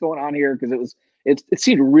experience going on here? Because it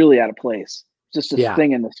seemed really out of place. Just this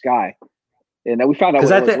thing in the sky. And we found out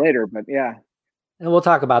what it was later, but yeah. And we'll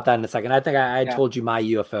talk about that in a second. I think I told you my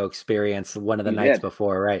UFO experience one of the nights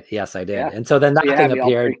before, right? Yes, I did. Yeah. And so then that thing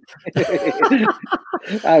appeared.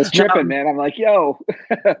 I was tripping, man. I'm like, yo.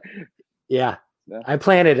 Yeah. I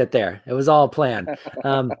planted it there. It was all planned.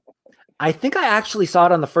 I think I actually saw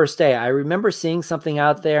it on the first day. I remember seeing something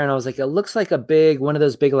out there and I was like, it looks like one of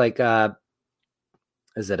those big, like,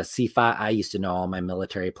 is it a C5? I used to know all my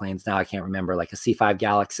military planes. Now I can't remember, like a C5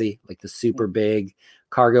 Galaxy, like the super big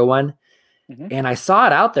cargo one. And I saw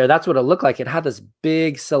it out there. That's what it looked like. It had this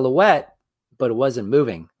big silhouette, but it wasn't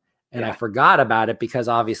moving. And I forgot about it because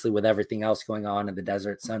obviously with everything else going on in the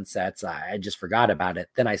desert sunsets, I just forgot about it.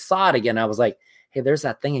 Then I saw it again. I was like, hey, there's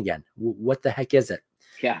that thing again. What the heck is it?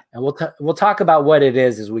 Yeah. And we'll talk about what it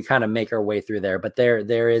is as we kind of make our way through there. But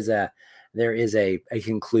there is a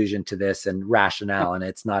conclusion to this and rationale, and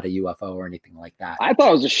it's not a UFO or anything like that. I thought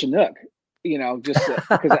it was a Chinook, just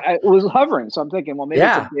because it was hovering. So I'm thinking, well, maybe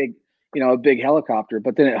it's a big, a big helicopter.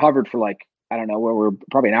 But then it hovered for like, I don't know, where we're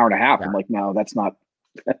probably an hour and a half. Yeah. I'm like, no, that's not.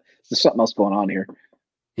 There's something else going on here.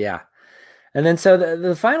 Yeah. And then so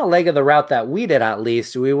the final leg of the route that we did, at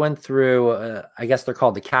least, we went through, I guess they're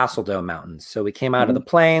called the Castle Dome Mountains. So we came out of the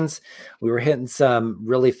plains. We were hitting some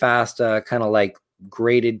really fast, kind of like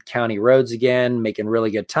graded county roads again, making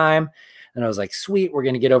really good time. And I was like, sweet, we're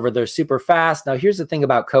going to get over there super fast. Now, here's the thing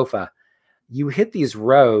about COFA. You hit these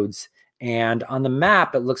roads, and on the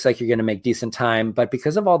map, it looks like you're going to make decent time. But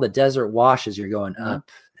because of all the desert washes, you're going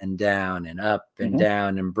up and down and up and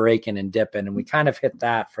down and breaking and dipping. And we kind of hit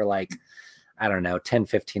that for like, I don't know, 10,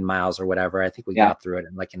 15 miles or whatever. I think we got through it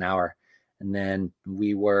in like an hour. And then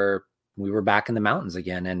we were back in the mountains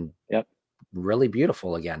again, and really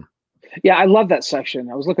beautiful again. Yeah, I love that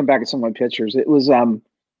section. I was looking back at some of my pictures. It was again,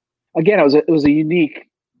 it was a unique,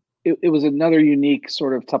 it was another unique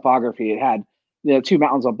sort of topography. It had two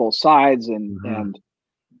mountains on both sides, and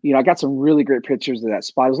I got some really great pictures of that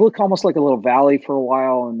spot. It was almost like a little valley for a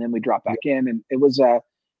while, and then we dropped back in, and it was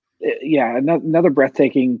another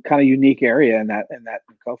breathtaking kind of unique area in that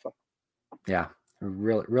COFA. Yeah,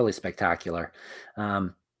 really, really spectacular.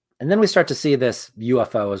 And then we start to see this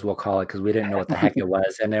UFO, as we'll call it, because we didn't know what the heck it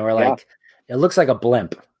was. And then we're like, it looks like a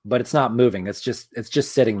blimp, but it's not moving. It's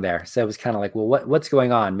just sitting there. So it was kind of like, well, what's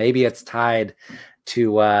going on? Maybe it's tied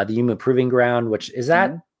to the Yuma Proving Ground, which is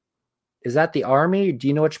that the Army? Do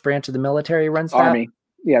you know which branch of the military runs that? Army.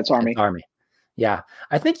 Yeah, it's Army. It's Army. Yeah.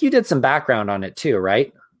 I think you did some background on it too,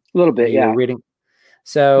 right? A little bit, you were reading.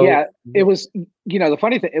 So yeah, it was, the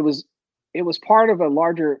funny thing, it was part of a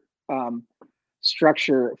larger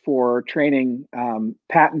structure for training.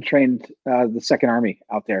 Patton trained the Second Army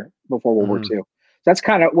out there before World War II. So that's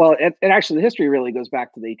kind of, it actually, the history really goes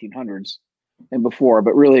back to the 1800s and before,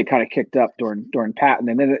 but really it kind of kicked up during Patton.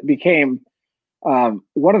 And then it became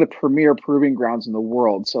one of the premier proving grounds in the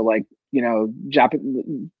world. So like,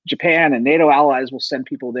 Japan and NATO allies will send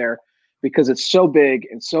people there because it's so big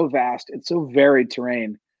and so vast and so varied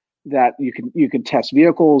terrain that you can test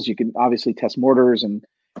vehicles. You can obviously test mortars and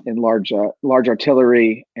large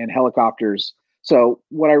artillery and helicopters. So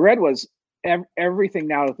what I read was everything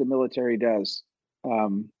now that the military does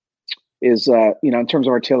is in terms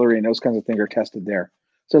of artillery and those kinds of things are tested there.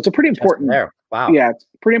 So it's a pretty important there. Wow. Yeah, it's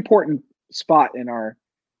a pretty important spot in our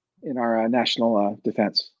national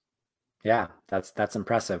defense. Yeah, that's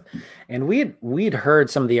impressive. And we'd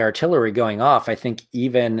heard some of the artillery going off. I think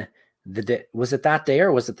even was it that day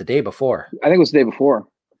or was it the day before? I think it was the day before.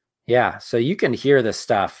 Yeah, so you can hear this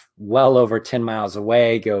stuff well over 10 miles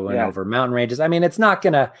away, going over mountain ranges. I mean, it's not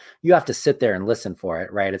you have to sit there and listen for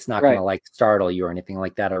it, right? It's not gonna like startle you or anything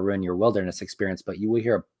like that or ruin your wilderness experience, but you will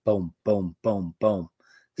hear a boom, boom, boom, boom.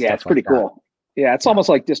 Yeah, it's pretty cool. Yeah, it's almost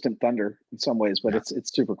like distant thunder in some ways, but it's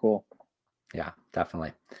super cool. Yeah,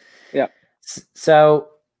 definitely. Yeah. So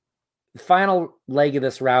final leg of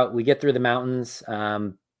this route, we get through the mountains.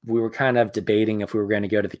 We were kind of debating if we were going to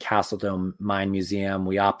go to the Castle Dome Mine Museum.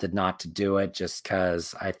 We opted not to do it just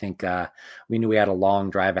because I think we knew we had a long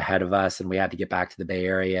drive ahead of us and we had to get back to the Bay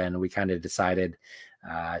Area. And we kind of decided,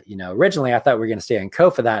 originally I thought we were going to stay in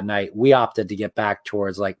Kofa that night. We opted to get back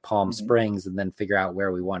towards like Palm Springs and then figure out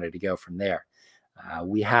where we wanted to go from there.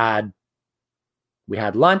 We had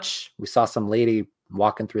lunch. We saw some lady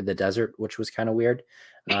walking through the desert, which was kind of weird.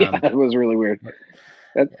 Yeah, it was really weird.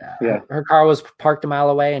 Her car was parked a mile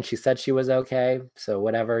away and she said she was okay. So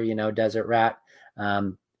whatever, desert rat.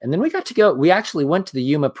 And then we actually went to the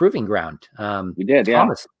Yuma Proving Ground. We did.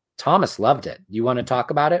 Thomas loved it. You want to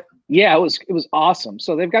talk about it? Yeah, it was awesome.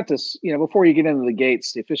 So they've got this, before you get into the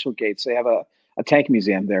gates, the official gates, they have a tank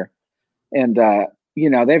museum there. And,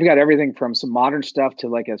 they've got everything from some modern stuff to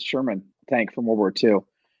like a Sherman tank from World War II.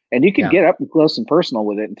 And you can get up close and personal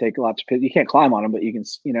with it and take lots of pictures. You can't climb on them, but you can,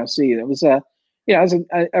 see. It was it was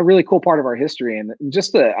a really cool part of our history. And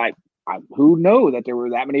just who knew that there were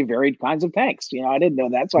that many varied kinds of tanks? I didn't know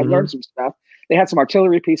that. So I learned some stuff. They had some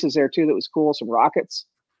artillery pieces there too that was cool, some rockets.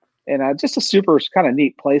 And just a super kind of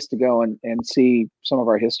neat place to go and see some of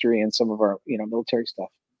our history and some of our, military stuff.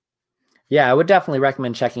 Yeah, I would definitely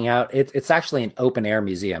recommend checking out. It's actually an open air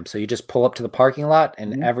museum. So you just pull up to the parking lot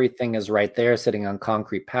and everything is right there sitting on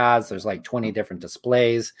concrete pads. There's like 20 different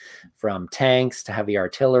displays from tanks to heavy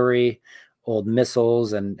artillery, old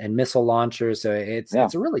missiles and missile launchers. So it's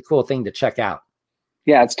a really cool thing to check out.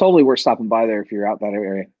 Yeah, it's totally worth stopping by there if you're out that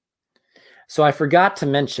area. So I forgot to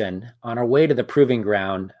mention on our way to the proving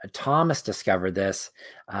ground, Thomas discovered this,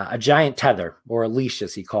 a giant tether or a leash,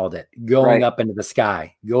 as he called it, going up into the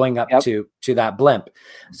sky, going up to that blimp.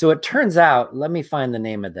 So it turns out, let me find the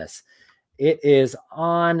name of this. It is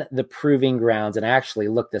on the proving grounds. And I actually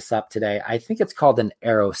looked this up today. I think it's called an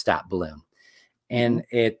aerostat balloon. And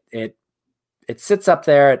it sits up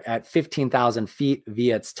there at 15,000 feet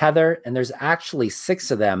via its tether. And there's actually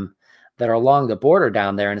 6 of them that are along the border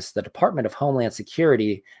down there. And it's the Department of Homeland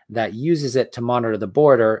Security that uses it to monitor the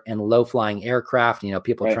border and low flying aircraft,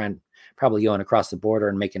 people probably going across the border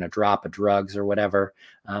and making a drop of drugs or whatever.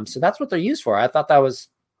 So that's what they're used for. I thought that was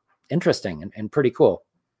interesting and pretty cool.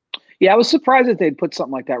 Yeah. I was surprised that they'd put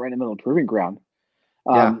something like that right in the middle of the proving ground.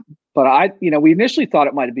 But we initially thought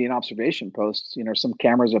it might be an observation post, some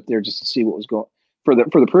cameras up there just to see what was going for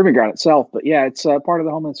the proving ground itself. But yeah, it's part of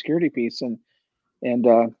the Homeland Security piece. And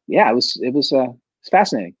it was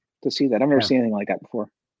fascinating to see that. I've never seen anything like that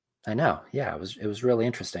before. I know. Yeah, it was really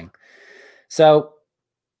interesting. So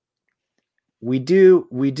we do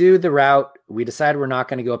the route. We decide we're not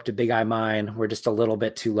going to go up to Big Eye Mine. We're just a little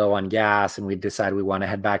bit too low on gas, and we decide we want to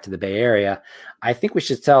head back to the Bay Area. I think we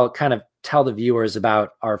should tell the viewers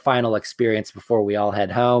about our final experience before we all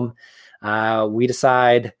head home. We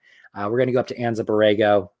decide we're going to go up to Anza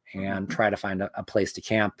Borrego and try to find a place to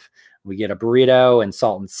camp. We get a burrito in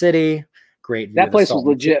Salton City. Great. That place was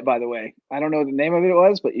legit, by the way. I don't know what the name of it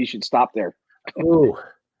was, but you should stop there. Oh,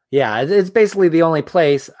 yeah. It's basically the only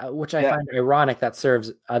place, which I find ironic, that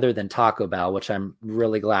serves other than Taco Bell, which I'm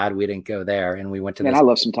really glad we didn't go there. And we went to. Man, I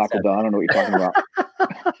love some Taco Bell. I don't know what you're talking about.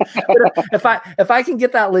 if I can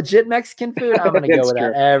get that legit Mexican food, I'm going to go with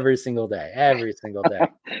that every single day. Every single day.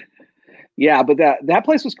 Yeah, but that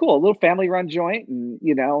place was cool. A little family-run joint, and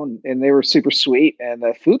and they were super sweet, and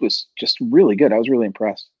the food was just really good. I was really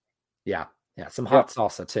impressed. Yeah, some hot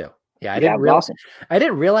salsa too. Yeah, I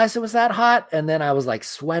didn't realize it was that hot, and then I was like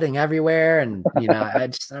sweating everywhere, and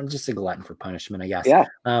I'm just a glutton for punishment, I guess. Yeah.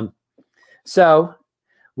 So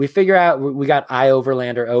we figure out we got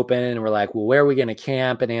iOverlander open, and we're like, well, where are we going to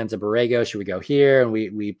camp in Anza Borrego? Should we go here? And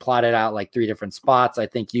we plotted out like 3 different spots. I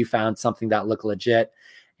think you found something that looked legit.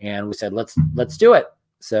 And we said, let's do it.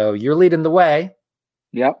 So you're leading the way.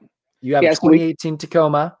 Yep. You have a 2018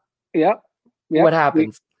 Tacoma. Yep. What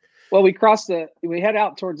happens? We head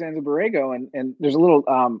out towards Anza Borrego and there's a little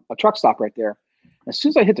a truck stop right there. As soon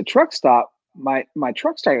as I hit the truck stop, my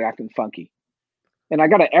truck started acting funky. And I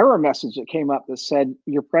got an error message that came up that said,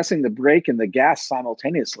 you're pressing the brake and the gas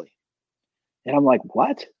simultaneously. And I'm like,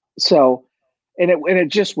 what? So And it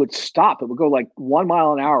just would stop. It would go like 1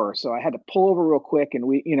 mile an hour. So I had to pull over real quick, and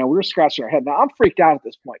we were scratching our head. Now I'm freaked out at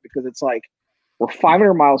this point because it's like we're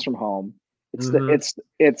 500 miles from home. It's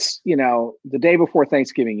the day before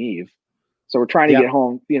Thanksgiving Eve, so we're trying to get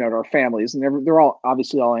home, to our families, and they're all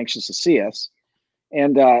obviously all anxious to see us,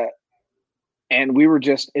 and we were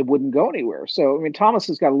just, it wouldn't go anywhere. So I mean, Thomas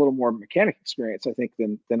has got a little more mechanic experience, I think,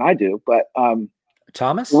 than I do, but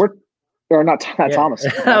Thomas. or not Yeah. Thomas.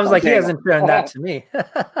 I was like, he Daniel. hasn't shown that to me.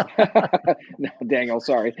 No, Daniel,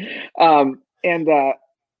 sorry. And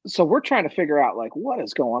so we're trying to figure out like what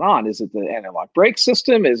is going on. Is it the analog brake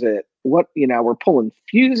system? Is it what, we're pulling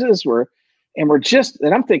fuses,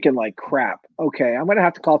 and I'm thinking like, crap, okay, I'm gonna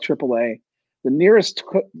have to call AAA. The nearest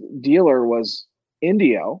dealer was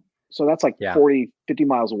Indio, so that's like 40, 50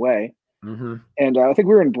 miles away. Mm-hmm. And I think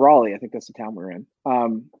we were in Brawley. I think that's the town we're in.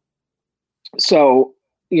 So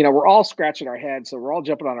we're all scratching our heads, so we're all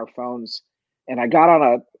jumping on our phones. And I got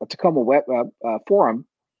on a Tacoma web forum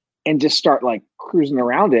and just start like cruising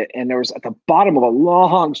around it. And there was at the bottom of a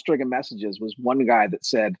long string of messages was one guy that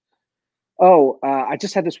said, "Oh, I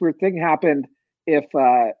just had this weird thing happen.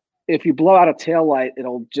 If you blow out a taillight,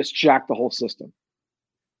 it'll just jack the whole system."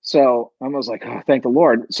 So I was like, "Oh, thank the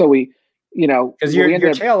Lord." So because your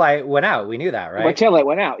taillight went out. We knew that, right? My taillight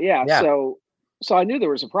went out. Yeah. So I knew there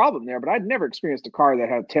was a problem there, but I'd never experienced a car that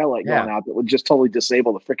had a taillight going out that would just totally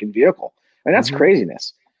disable the freaking vehicle. And that's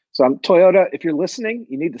craziness. So Toyota, if you're listening,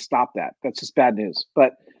 you need to stop that. That's just bad news.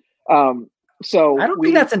 But so I don't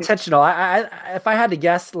think that's intentional. I if I had to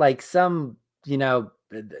guess, like some,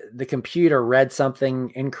 the computer read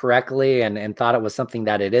something incorrectly and thought it was something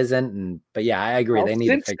that it isn't. But yeah, I agree. They need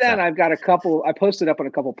to fix that. Since then, I've got I posted up in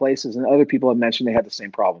a couple places, and other people have mentioned they had the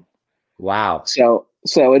same problem. Wow. So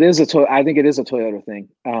it is I think it is a Toyota thing.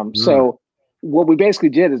 So what we basically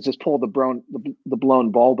did is just pull the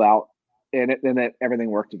blown bulb out, and then everything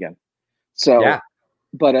worked again. So, yeah.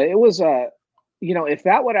 But it was if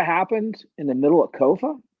that would have happened in the middle of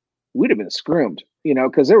Kofa, we'd have been screwed.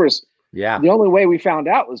 Because there was the only way we found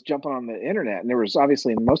out was jumping on the internet, and there was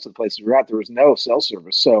obviously in most of the places we're at there was no cell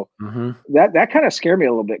service. So that kind of scared me a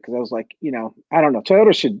little bit because I was like, I don't know,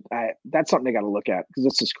 Toyota should. That's something they got to look at because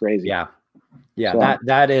it's just crazy. Yeah. Yeah, so,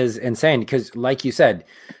 that is insane because, like you said,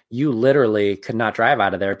 you literally could not drive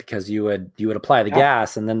out of there because you would apply the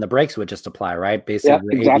gas and then the brakes would just apply, right?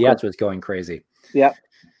 Basically, the ABS was going crazy. Yeah,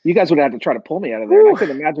 you guys would have to try to pull me out of there. And I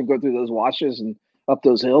couldn't imagine going through those washes and up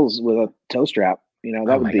those hills with a tow strap.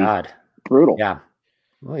 That would be brutal. Yeah.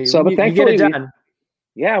 Well, but thankfully, you get it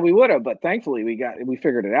done. We would have, but thankfully we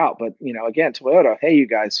figured it out. But again, Toyota, hey, you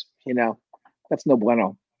guys, that's no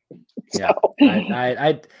bueno. Yeah,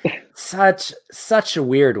 I such a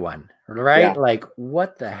weird one, right? Yeah. Like,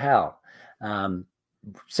 what the hell?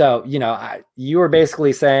 So you were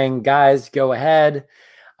basically saying, guys, go ahead.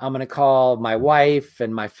 I'm gonna call my wife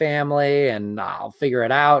and my family, and I'll figure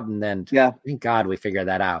it out. And then, thank God we figured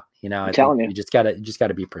that out. I think you just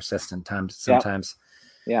gotta be persistent sometimes.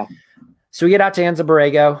 Yeah. So we get out to Anza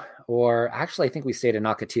Borrego, or actually, I think we stayed in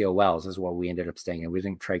Ocotillo Wells is what we ended up staying in. We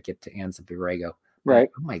didn't try to get to Anza Borrego.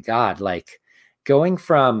 Right. Oh my God. Like going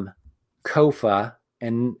from Kofa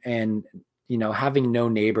and having no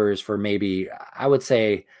neighbors for maybe, I would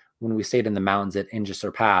say when we stayed in the mountains at Inja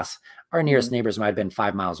Surpass, our nearest neighbors might've been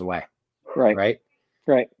 5 miles away. Right.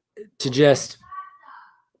 To just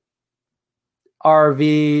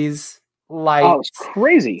RVs, lights, it's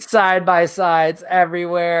crazy, side by sides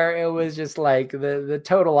everywhere. It was just like the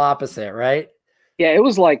total opposite. Right. Yeah. It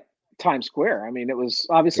was like Times Square. I mean, it was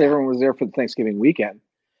obviously everyone was there for the Thanksgiving weekend,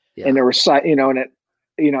 and there were the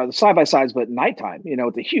side by sides, but nighttime,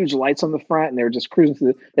 with the huge lights on the front, and they were just cruising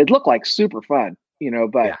through. It looked like super fun,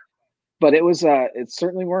 but it was it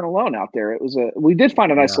certainly weren't alone out there. It was we did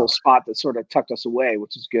find a nice little spot that sort of tucked us away,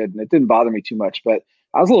 which is good, and it didn't bother me too much. But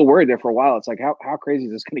I was a little worried there for a while. It's like how crazy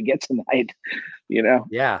is this going to get tonight?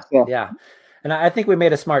 Yeah. So. Yeah. And I think we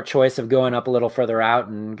made a smart choice of going up a little further out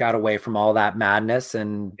and got away from all that madness.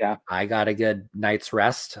 And I got a good night's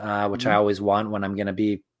rest, which I always want when I'm going to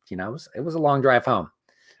be, it was a long drive home.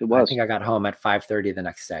 It was. I think I got home at 5:30 the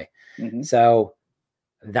next day. So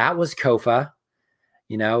that was Kofa.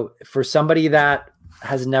 For somebody that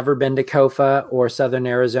has never been to Kofa or Southern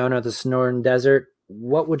Arizona, the Sonoran Desert,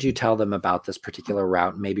 what would you tell them about this particular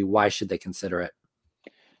route? Maybe why should they consider it?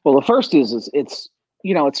 Well, the first is it's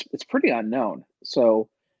pretty unknown. So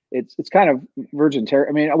it's kind of virgin territory.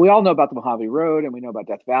 I mean, we all know about the Mojave Road and we know about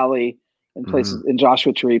Death Valley and places in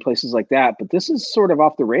Joshua Tree, places like that. But this is sort of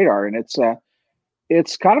off the radar, and it's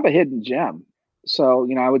kind of a hidden gem. So,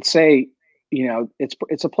 I would say,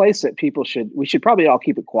 it's a place that we should probably all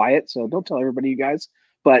keep it quiet. So don't tell everybody, you guys,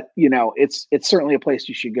 but it's certainly a place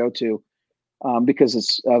you should go to because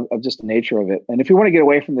it's of just the nature of it. And if you want to get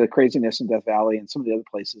away from the craziness in Death Valley and some of the other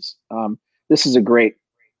places, this is a great,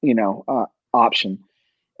 option.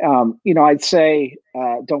 I'd say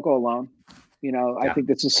don't go alone. I think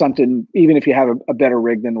this is something, even if you have a better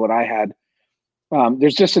rig than what I had,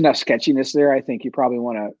 there's just enough sketchiness there. I think you probably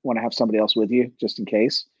want to have somebody else with you just in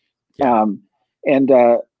case.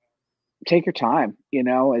 take your time.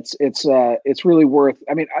 It's really worth.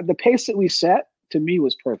 I mean, the pace that we set to me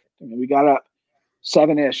was perfect. I mean, we got up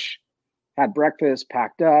 7-ish, had breakfast,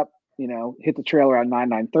 packed up, hit the trail around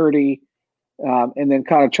 9:30, and then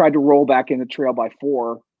kind of tried to roll back in the trail by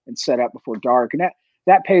 4 and set up before dark. And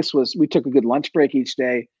that pace was, we took a good lunch break each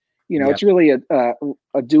day. It's really a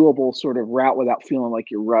doable sort of route without feeling like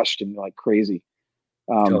you're rushed and like crazy.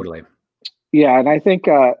 Totally. Yeah. And I think,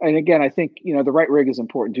 and again, I think, the right rig is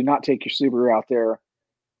important. Do not take your Subaru out there.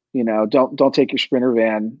 Don't take your Sprinter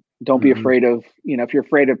van. Don't be afraid of, if you're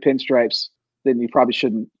afraid of pinstripes, then you probably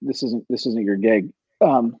shouldn't, this isn't your gig.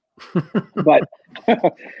 But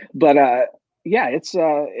yeah, it's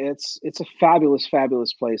a fabulous,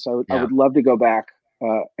 fabulous place. I would love to go back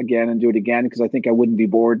again and do it again, because I think I wouldn't be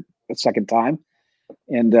bored a second time.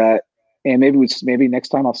 And maybe next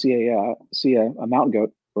time I'll see a mountain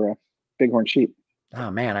goat or a bighorn sheep.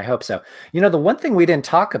 Oh man, I hope so. The one thing we didn't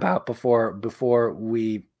talk about before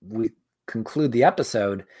we conclude the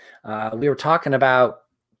episode, we were talking about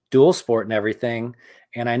dual sport and everything.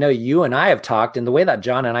 And I know you and I have talked, and the way that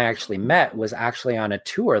John and I actually met was actually on a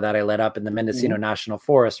tour that I led up in the Mendocino National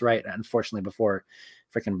Forest, right? Unfortunately, before it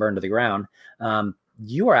freaking burned to the ground.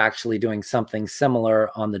 You are actually doing something similar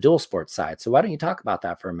on the dual sport side. So why don't you talk about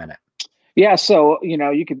that for a minute? Yeah. So,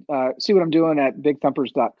 you could see what I'm doing at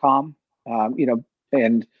bigthumpers.com.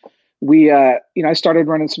 And we, I started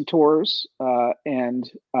running some tours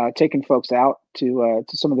and taking folks out to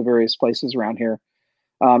some of the various places around here.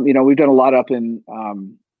 We've done a lot up in,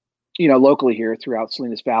 locally here throughout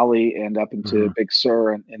Salinas Valley and up into Big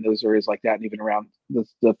Sur and those areas like that, and even around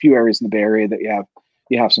the few areas in the Bay Area that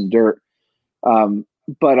you have some dirt.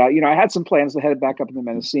 But I had some plans to head back up into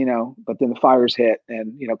Mendocino, but then the fires hit,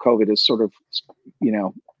 and COVID is sort of,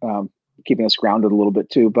 keeping us grounded a little bit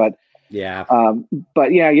too. But yeah,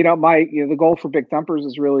 the goal for Big Thumpers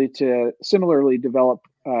is really to similarly develop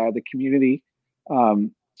the community,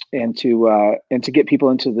 and to get people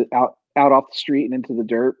into the out off the street and into the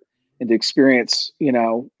dirt, and to experience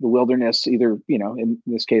the wilderness, either in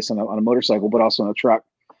this case on a motorcycle, but also on a truck,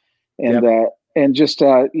 and just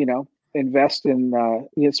invest in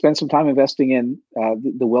spend some time investing in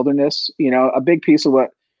the wilderness. A big piece of what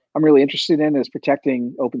I'm really interested in is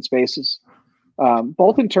protecting open spaces,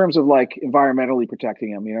 both in terms of like environmentally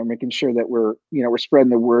protecting them, making sure that we're spreading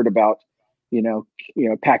the word about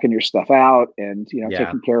packing your stuff out and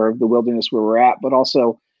taking care of the wilderness where we're at, but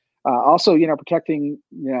also protecting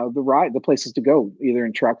the places to go, either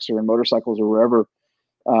in trucks or in motorcycles or wherever.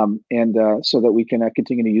 So that we can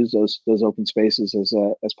continue to use those open spaces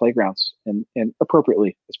as playgrounds and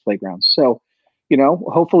appropriately as playgrounds. So,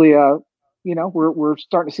 hopefully, we're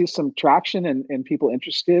starting to see some traction and people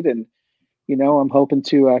interested, and I'm hoping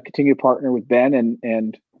to continue to partner with Ben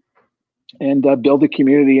and build the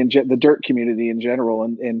community and the dirt community in general,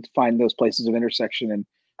 and find those places of intersection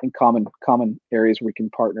and common areas where we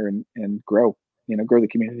can partner and grow the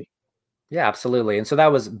community. Yeah, absolutely. And so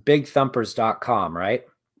that was bigthumpers.com, right?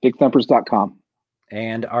 Bigthumpers.com.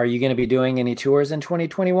 And are you going to be doing any tours in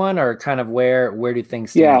 2021, or kind of where do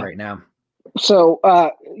things stand right now? So,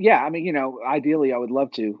 ideally I would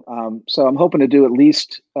love to. So I'm hoping to do at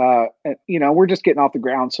least, we're just getting off the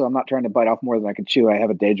ground, so I'm not trying to bite off more than I can chew. I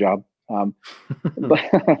have a day job.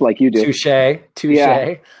 But like you do. Touche.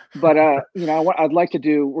 Yeah. But, I'd like to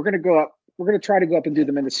do, we're going to try to go up and do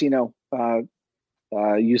the Mendocino,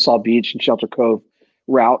 Usal Beach and Shelter Cove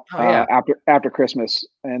route after Christmas,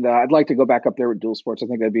 and I'd like to go back up there with dual sports. I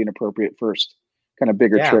think that'd be an appropriate first kind of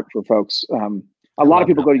bigger trip for folks. A lot of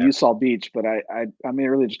people go to Usal Beach, but I'm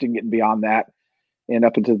really interested in getting beyond that and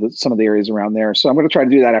up into some of the areas around there. So I'm going to try to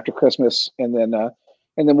do that after Christmas, and then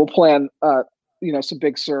we'll plan some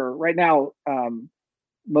Big Sur. Right now,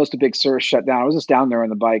 most of Big Sur is shut down. I was just down there on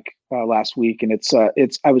the bike last week, and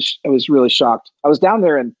I was really shocked. I was down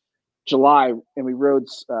there in July, and we rode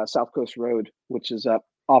South Coast Road, which is up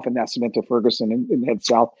off of Nacimiento Ferguson and head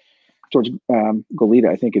south towards Goleta,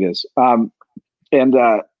 I think it is. And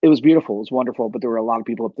it was beautiful. It was wonderful, but there were a lot of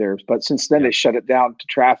people up there. But since then, they shut it down to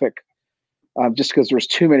traffic, just because there's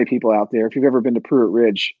too many people out there. If you've ever been to Pruitt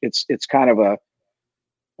Ridge, it's kind of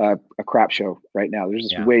a crap show right now. There's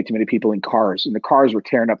just way too many people in cars, and the cars were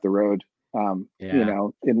tearing up the road.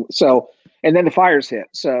 And then the fires hit,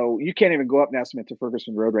 so you can't even go up Nacimiento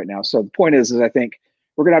Ferguson Road right now. So the point is I think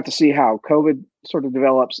we're going to have to see how COVID sort of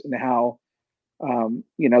develops and how,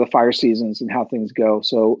 the fire seasons and how things go.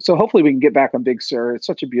 So hopefully we can get back on Big Sur. It's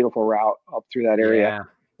such a beautiful route up through that area. Yeah,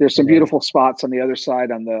 there's some beautiful spots on the other side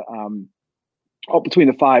on the, between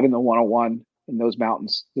the 5 and the 101 in those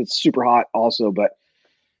mountains. It's super hot also, but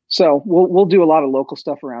So we'll do a lot of local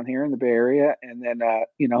stuff around here in the Bay Area, and then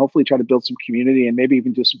hopefully try to build some community and maybe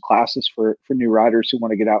even do some classes for new riders who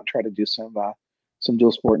want to get out and try to do some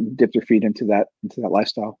dual sport and dip their feet into that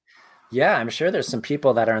lifestyle. Yeah, I'm sure there's some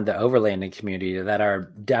people that are in the overlanding community that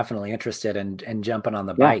are definitely interested in jumping on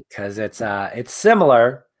the bike, because it's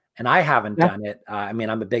similar, and I haven't done it. I mean,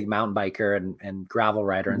 I'm a big mountain biker and gravel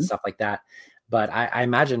rider and stuff like that. But I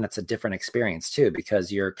imagine it's a different experience too, because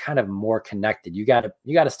you're kind of more connected. You got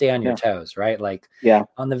to stay on your toes, right? Like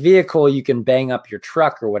on the vehicle, you can bang up your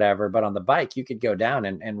truck or whatever, but on the bike, you could go down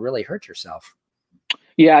and really hurt yourself.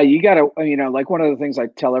 Yeah, you got to, like one of the things I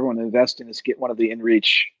tell everyone to invest in is get one of the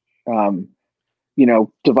InReach,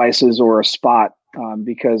 devices or a spot,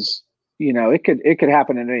 because, it could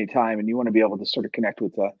happen at any time, and you want to be able to sort of connect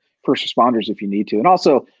with the first responders if you need to. And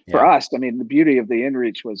also for us, I mean, the beauty of the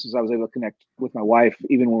InReach was I was able to connect with my wife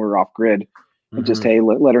even when we were off grid, and just, hey,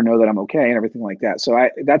 let her know that I'm okay and everything like that. So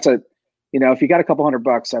if you got a couple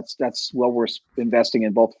 $100, that's well worth investing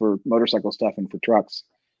in, both for motorcycle stuff and for trucks.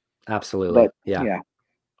 Absolutely. But,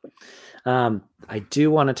 I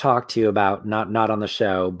do want to talk to you about, not on the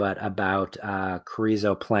show, but about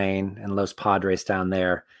Carrizo Plain and Los Padres down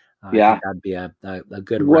there. I think that'd be a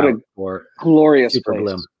good route for glorious Super place.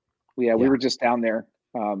 Bloom. We were just down there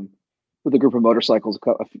with a group of motorcycles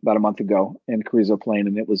about a month ago in Carrizo Plain,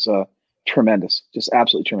 and it was tremendous, just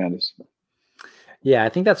absolutely tremendous. Yeah, I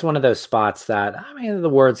think that's one of those spots that, I mean, the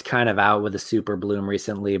word's kind of out with the Super Bloom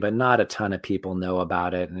recently, but not a ton of people know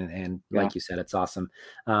about it. And like you said, it's awesome.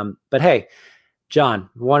 But hey, John,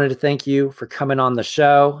 wanted to thank you for coming on the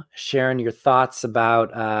show, sharing your thoughts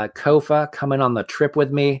about COFA, coming on the trip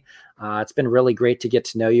with me. It's been really great to get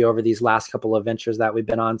to know you over these last couple of ventures that we've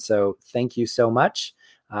been on. So thank you so much.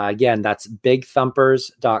 Again, that's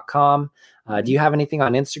bigthumpers.com. Do you have anything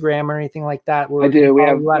on Instagram or anything like that? I do. We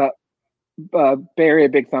have Bay Area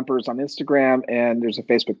Big Thumpers on Instagram, and there's a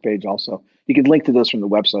Facebook page also. You can link to those from the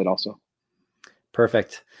website also.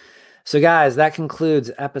 Perfect. So guys, that concludes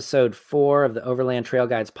episode 4 of the Overland Trail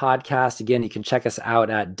Guides podcast. Again, you can check us out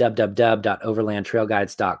at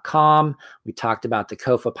www.overlandtrailguides.com. We talked about the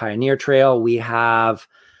COFA Pioneer Trail. We have,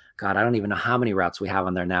 God, I don't even know how many routes we have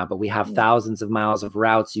on there now, but we have thousands of miles of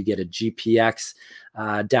routes. You get a GPX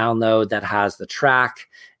download that has the track.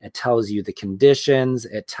 It tells you the conditions.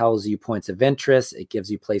 It tells you points of interest. It gives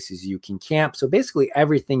you places you can camp. So basically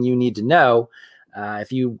everything you need to know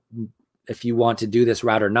if you want to do this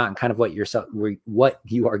route or not, and kind of what you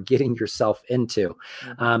are getting yourself into.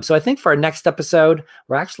 So I think for our next episode,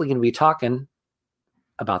 we're actually going to be talking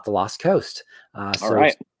about the Lost Coast. So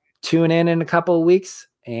right. Tune in a couple of weeks.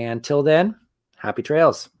 And till then, happy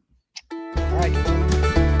trails. All right.